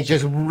 And it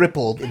just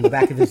rippled in the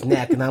back of his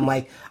neck, and I'm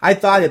like, I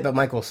thought it, but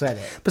Michael said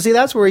it. But see,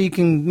 that's where you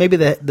can maybe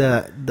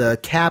the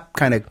cap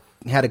kind of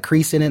had a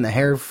crease in it, and the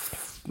hair.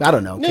 I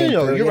don't know.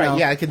 No, you're right.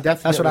 Yeah, I can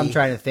definitely. That's what I'm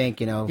trying to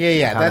think. Yeah,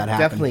 that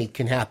definitely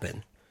can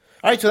happen.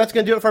 All right, so that's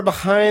going to do it for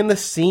behind the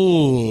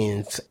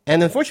scenes.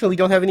 And unfortunately, we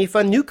don't have any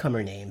fun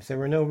newcomer names. There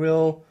were no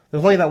real.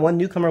 There's only that one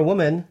newcomer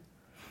woman,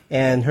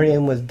 and her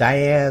name was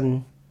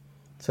Diane.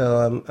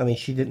 So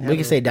she didn't. We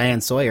can say Diane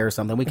Sawyer or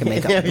something. We can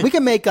make up. We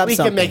can make up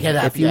something. We can make it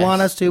up if you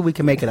want us to. We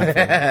can make it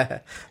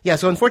up. Yeah.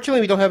 So unfortunately,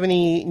 we don't have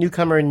any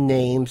newcomer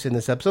names in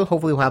this episode.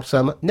 Hopefully, we'll have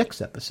some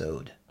next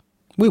episode.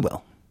 We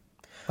will.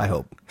 I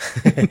hope.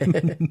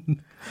 You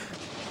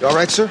all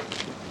right, sir?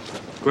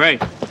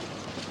 Great.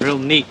 Real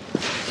neat.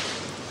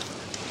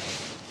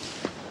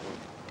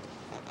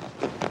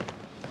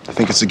 I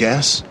think it's the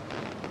gas.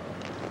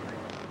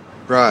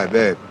 Right,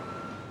 babe.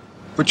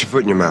 Put your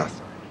foot in your mouth.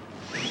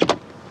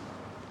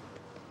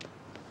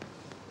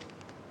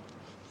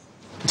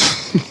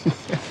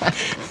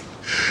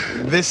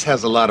 This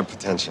has a lot of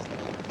potential.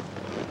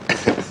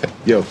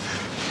 Yo.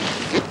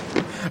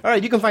 All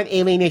right, you can find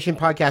Alien Nation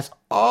Podcast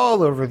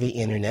all over the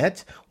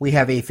internet. We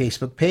have a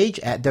Facebook page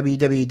at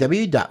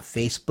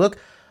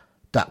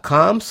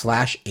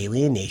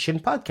www.facebook.com/Alien Nation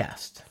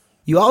Podcast.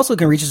 You also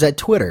can reach us at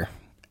Twitter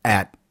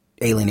at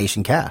Alien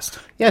Nation Cast.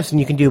 Yes, and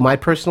you can do my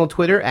personal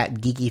Twitter at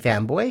Geeky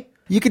Fanboy.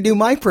 You can do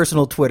my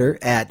personal Twitter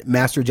at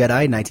Master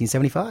Jedi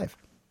 1975.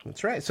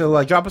 That's right.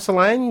 So drop us a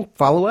line,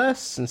 follow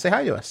us, and say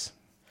hi to us.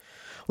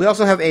 We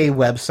also have a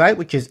website,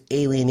 which is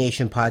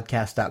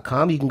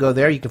alienationpodcast.com. You can go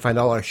there. You can find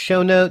all our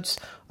show notes,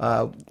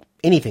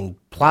 anything,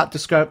 plot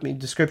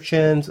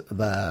descriptions.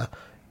 I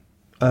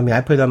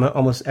put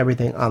almost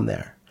everything on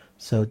there.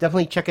 So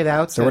definitely check it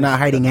out. So we're not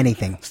hiding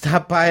anything.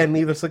 Stop by and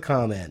leave us a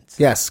comment.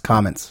 Yes,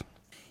 comments.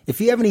 If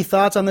you have any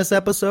thoughts on this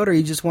episode or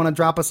you just want to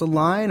drop us a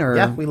line or...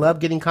 Yeah, we love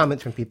getting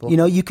comments from people.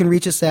 You can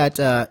reach us at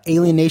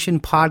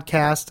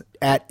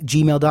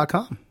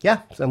alienationpodcast@gmail.com. Yeah,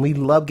 and we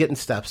love getting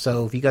stuff.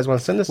 So if you guys want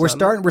to send us We're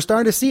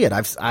starting to see it.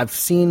 I've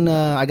seen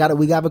we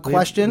got a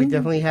question. We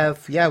definitely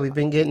have we've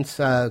been getting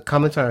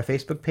comments on our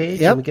Facebook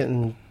page. Yep. And we're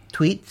getting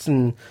tweets,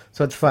 and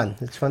so it's fun.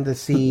 It's fun to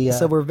see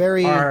so we're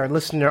our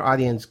listener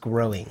audience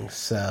growing.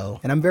 So,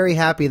 and I'm very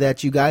happy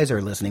that you guys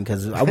are listening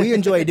because we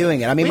enjoy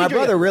doing it. I mean, my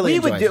brother really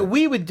enjoys it.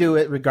 We would do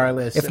it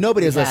regardless if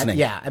nobody is listening.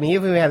 Yeah, I mean,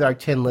 if we had our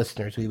 10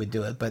 listeners, we would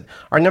do it. But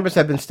our numbers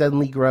have been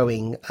steadily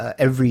growing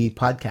every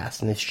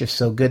podcast, and it's just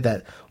so good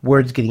that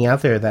word's getting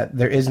out there that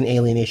there is an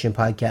Alien Nation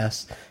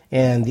podcast,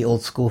 and the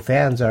old school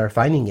fans are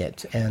finding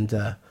it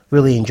and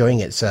really enjoying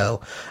it. So,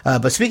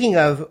 but speaking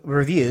of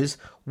reviews,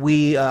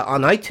 we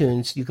on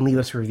iTunes you can leave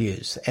us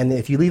reviews, and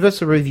if you leave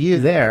us a review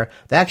there,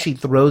 that actually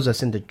throws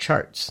us into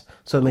charts,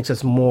 so it makes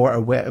us more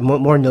aware,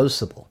 more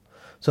noticeable.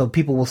 So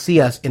people will see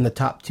us in the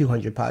top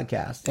 200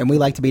 podcasts, and we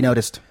like to be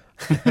noticed.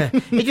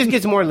 It just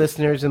gets more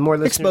listeners and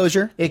more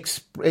exposure.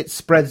 It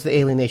spreads the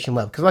Alienation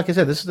love, because, like I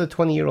said, this is a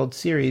 20-year-old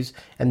series,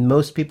 and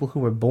most people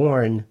who were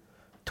born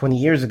 20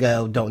 years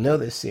ago don't know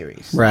this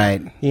series.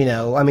 Right. You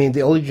know, I mean,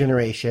 the older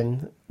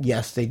generation,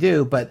 yes, they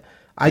do, but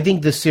I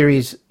think this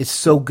series is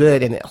so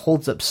good and it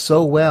holds up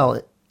so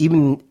well,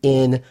 even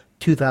in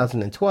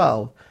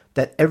 2012,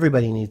 that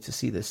everybody needs to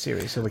see this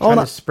series. So we're trying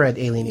to spread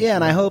Alienation. Yeah,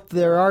 and I hope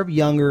there are a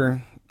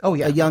younger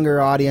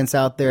audience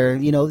out there.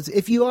 You know,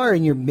 if you are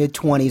in your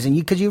mid-20s and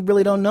because you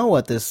really don't know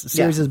what this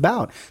series is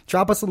about,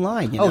 drop us a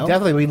line. You know?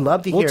 Definitely. We'd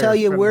love to hear. We'll tell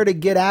you where to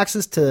get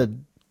access to,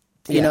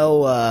 you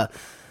know,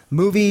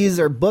 movies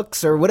or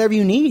books or whatever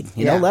you need.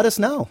 You know, let us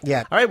know.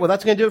 Yeah. All right. Well,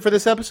 that's going to do it for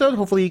this episode.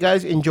 Hopefully you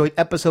guys enjoyed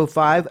episode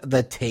 5,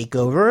 The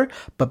Takeover.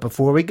 But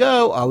before we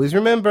go, always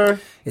remember,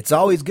 it's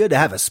always good to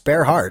have a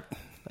spare heart.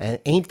 And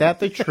ain't that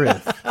the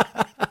truth?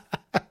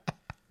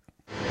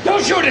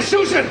 Don't shoot it,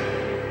 Susan!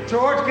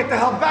 George, get the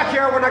hell back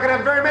here. We're not going to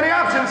have very many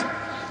options.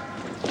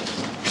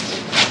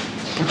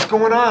 What's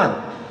going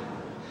on?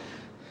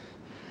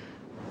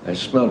 I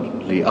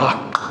smelled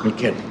Liat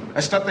again.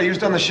 That stuff they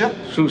used on the ship?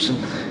 Susan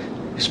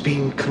is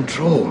being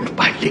controlled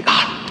by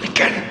Liat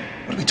again.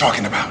 What are we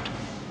talking about?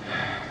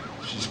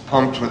 She's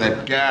pumped with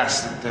that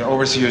gas that the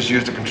overseers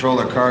use to control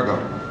their cargo.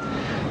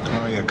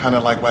 Oh, yeah, kind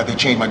of like why they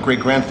changed my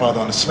great-grandfather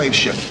on a slave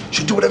ship.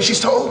 She'll do whatever she's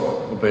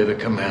told. Obey the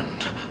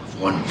command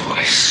of one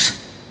voice.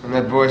 And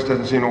that voice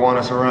doesn't seem to want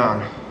us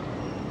around.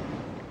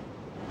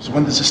 So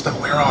when does this stuff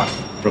wear off?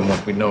 From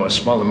what we know, a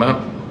small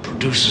amount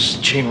produces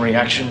a chain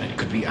reaction. It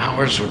could be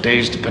hours or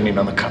days, depending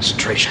on the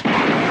concentration.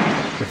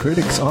 The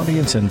critics,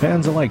 audience, and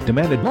fans alike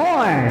demanded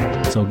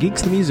more! So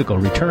Geeks the Musical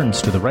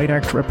returns to the Right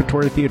Act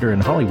Repertory Theater in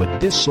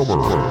Hollywood this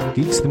summer.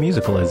 Geeks the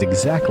Musical is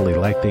exactly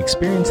like the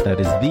experience that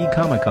is the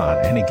Comic-Con,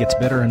 and it gets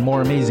better and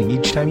more amazing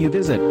each time you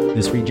visit.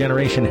 This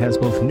regeneration has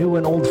both new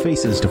and old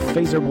faces to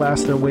phaser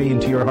blast their way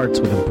into your hearts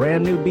with a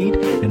brand new beat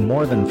and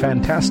more than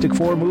fantastic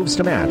 4 moves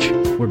to match.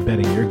 We're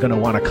betting you're going to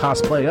want to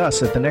cosplay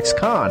us at the next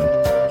con.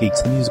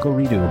 Geeks the Musical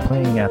Redo,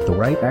 playing at the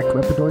Right Act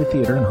Repertory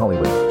Theater in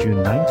Hollywood,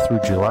 June 9th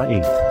through July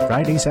 8th.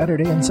 Friday,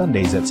 Saturday, and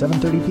Sundays at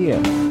 7:30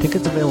 p.m.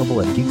 Tickets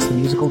available at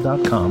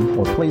geeksthemusical.com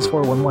or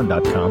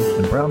plays411.com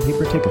and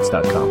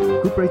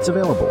brownpapertickets.com. Group rates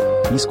available.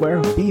 Be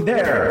square, be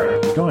there!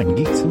 Join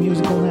Geeks the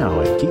Musical now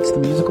at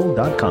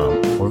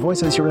geeksthemusical.com or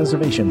voice us your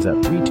reservations at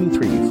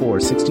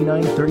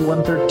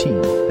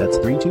 323-469-3113. That's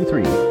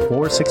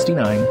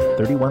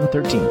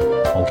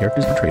 323-469-3113. All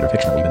characters portrayed are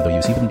fictional, even though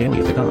you see them daily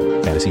at the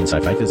con. Fantasy and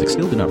sci-fi physics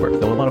still do not work,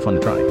 though a lot of fun to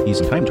try.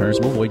 Using time turners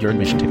will void your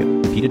admission ticket.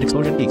 Repeated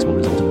explosion geeks will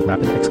result in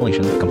rapid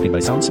exhalations accompanied by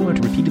sounds similar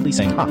to repeatedly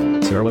saying ha.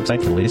 See our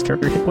website for the latest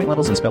character hit point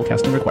levels and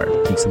spellcasting required.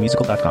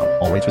 geeksthemusical.com.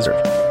 All rates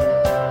reserved.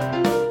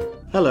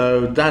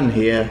 Hello, Dan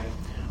here.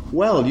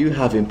 Well, you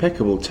have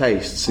impeccable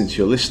taste since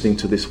you're listening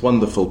to this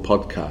wonderful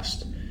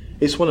podcast.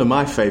 It's one of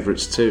my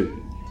favourites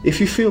too. If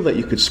you feel that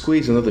you could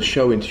squeeze another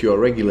show into your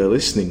regular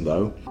listening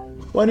though,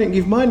 why don't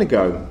you give mine a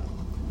go?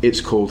 It's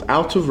called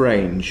Out of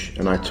Range,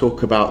 and I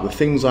talk about the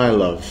things I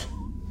love.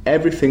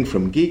 Everything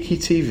from geeky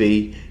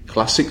TV,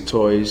 classic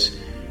toys,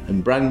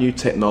 and brand new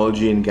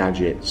technology and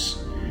gadgets.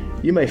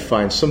 You may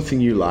find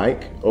something you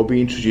like, or be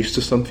introduced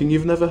to something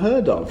you've never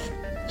heard of.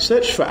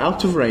 Search for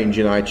Out of Range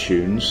in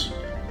iTunes,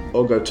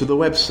 or go to the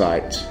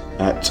website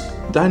at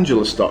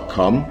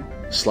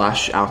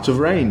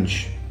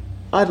dangerous.com/outofrange.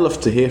 I'd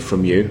love to hear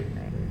from you.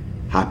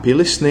 Happy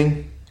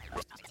listening.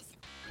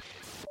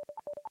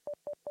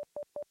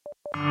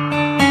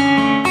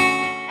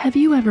 Have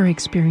you ever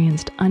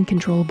experienced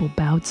uncontrollable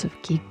bouts of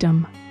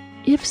geekdom?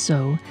 If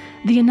so,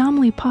 the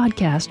Anomaly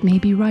podcast may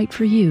be right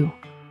for you.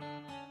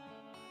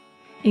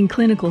 In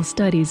clinical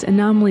studies,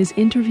 Anomaly's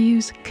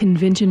interviews,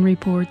 convention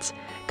reports,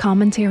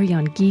 commentary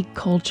on geek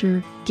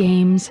culture,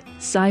 games,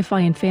 sci-fi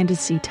and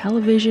fantasy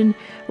television,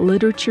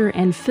 literature,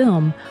 and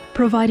film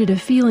provided a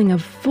feeling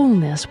of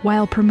fullness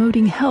while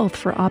promoting health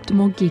for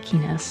optimal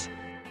geekiness.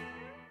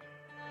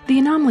 The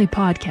Anomaly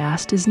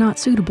podcast is not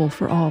suitable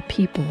for all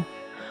people.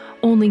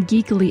 Only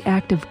geekily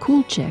active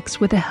cool chicks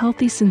with a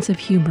healthy sense of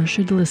humor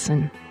should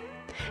listen.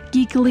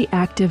 Geekily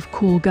active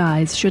cool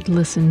guys should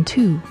listen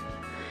too.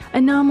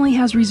 Anomaly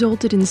has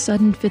resulted in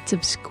sudden fits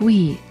of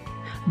squee.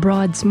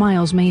 Broad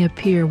smiles may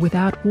appear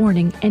without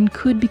warning and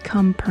could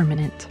become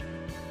permanent.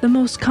 The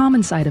most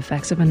common side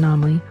effects of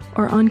Anomaly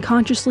are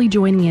unconsciously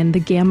joining in the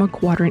Gamma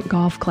Quadrant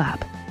golf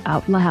clap,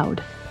 out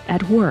loud,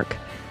 at work,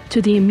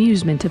 to the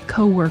amusement of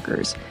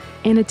coworkers,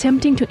 and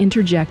attempting to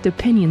interject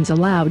opinions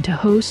aloud to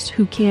hosts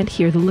who can't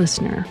hear the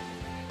listener.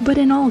 But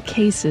in all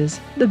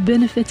cases, the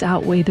benefits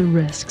outweigh the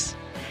risks.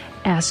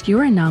 Ask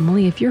your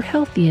Anomaly if you're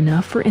healthy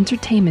enough for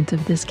entertainment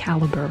of this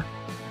caliber.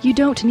 You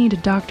don't need a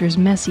doctor's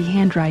messy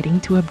handwriting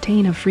to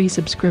obtain a free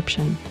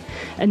subscription.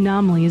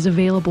 Anomaly is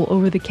available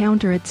over the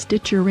counter at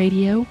Stitcher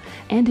Radio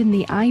and in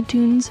the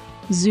iTunes,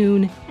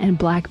 Zune, and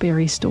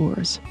BlackBerry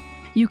stores.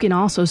 You can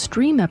also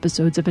stream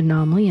episodes of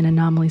Anomaly and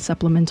Anomaly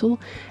Supplemental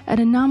at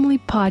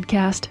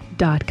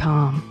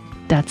anomalypodcast.com.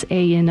 That's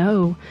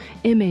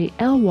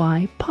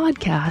ANOMALY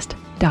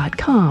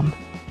podcast.com.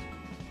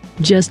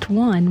 Just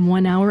one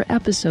 1-hour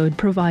episode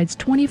provides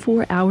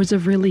 24 hours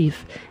of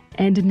relief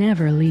and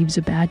never leaves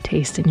a bad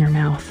taste in your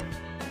mouth.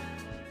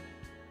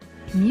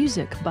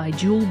 Music by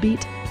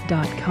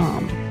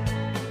JewelBeat.com.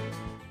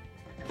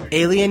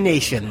 Alien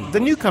Nation, the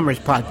Newcomers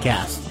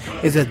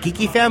Podcast, is a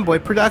geeky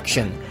fanboy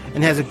production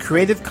and has a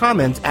Creative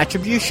Commons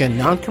Attribution,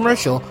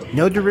 Non-Commercial,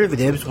 No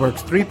Derivatives,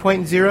 Works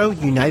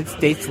 3.0 United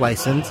States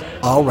license,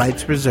 all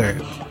rights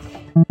reserved.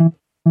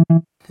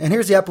 And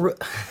here's the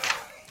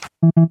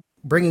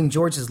bringing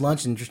George's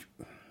lunch and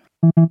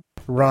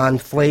Ron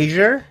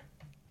Flazier.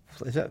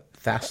 Is that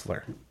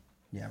Fassler?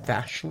 Yeah.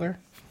 Fassler.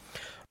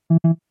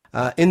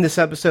 In this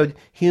episode,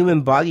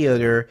 human body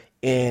odor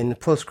in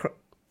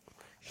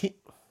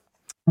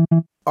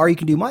or you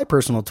can do my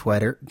personal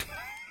Twitter.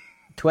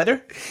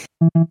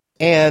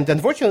 And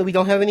unfortunately, we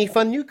don't have any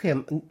fun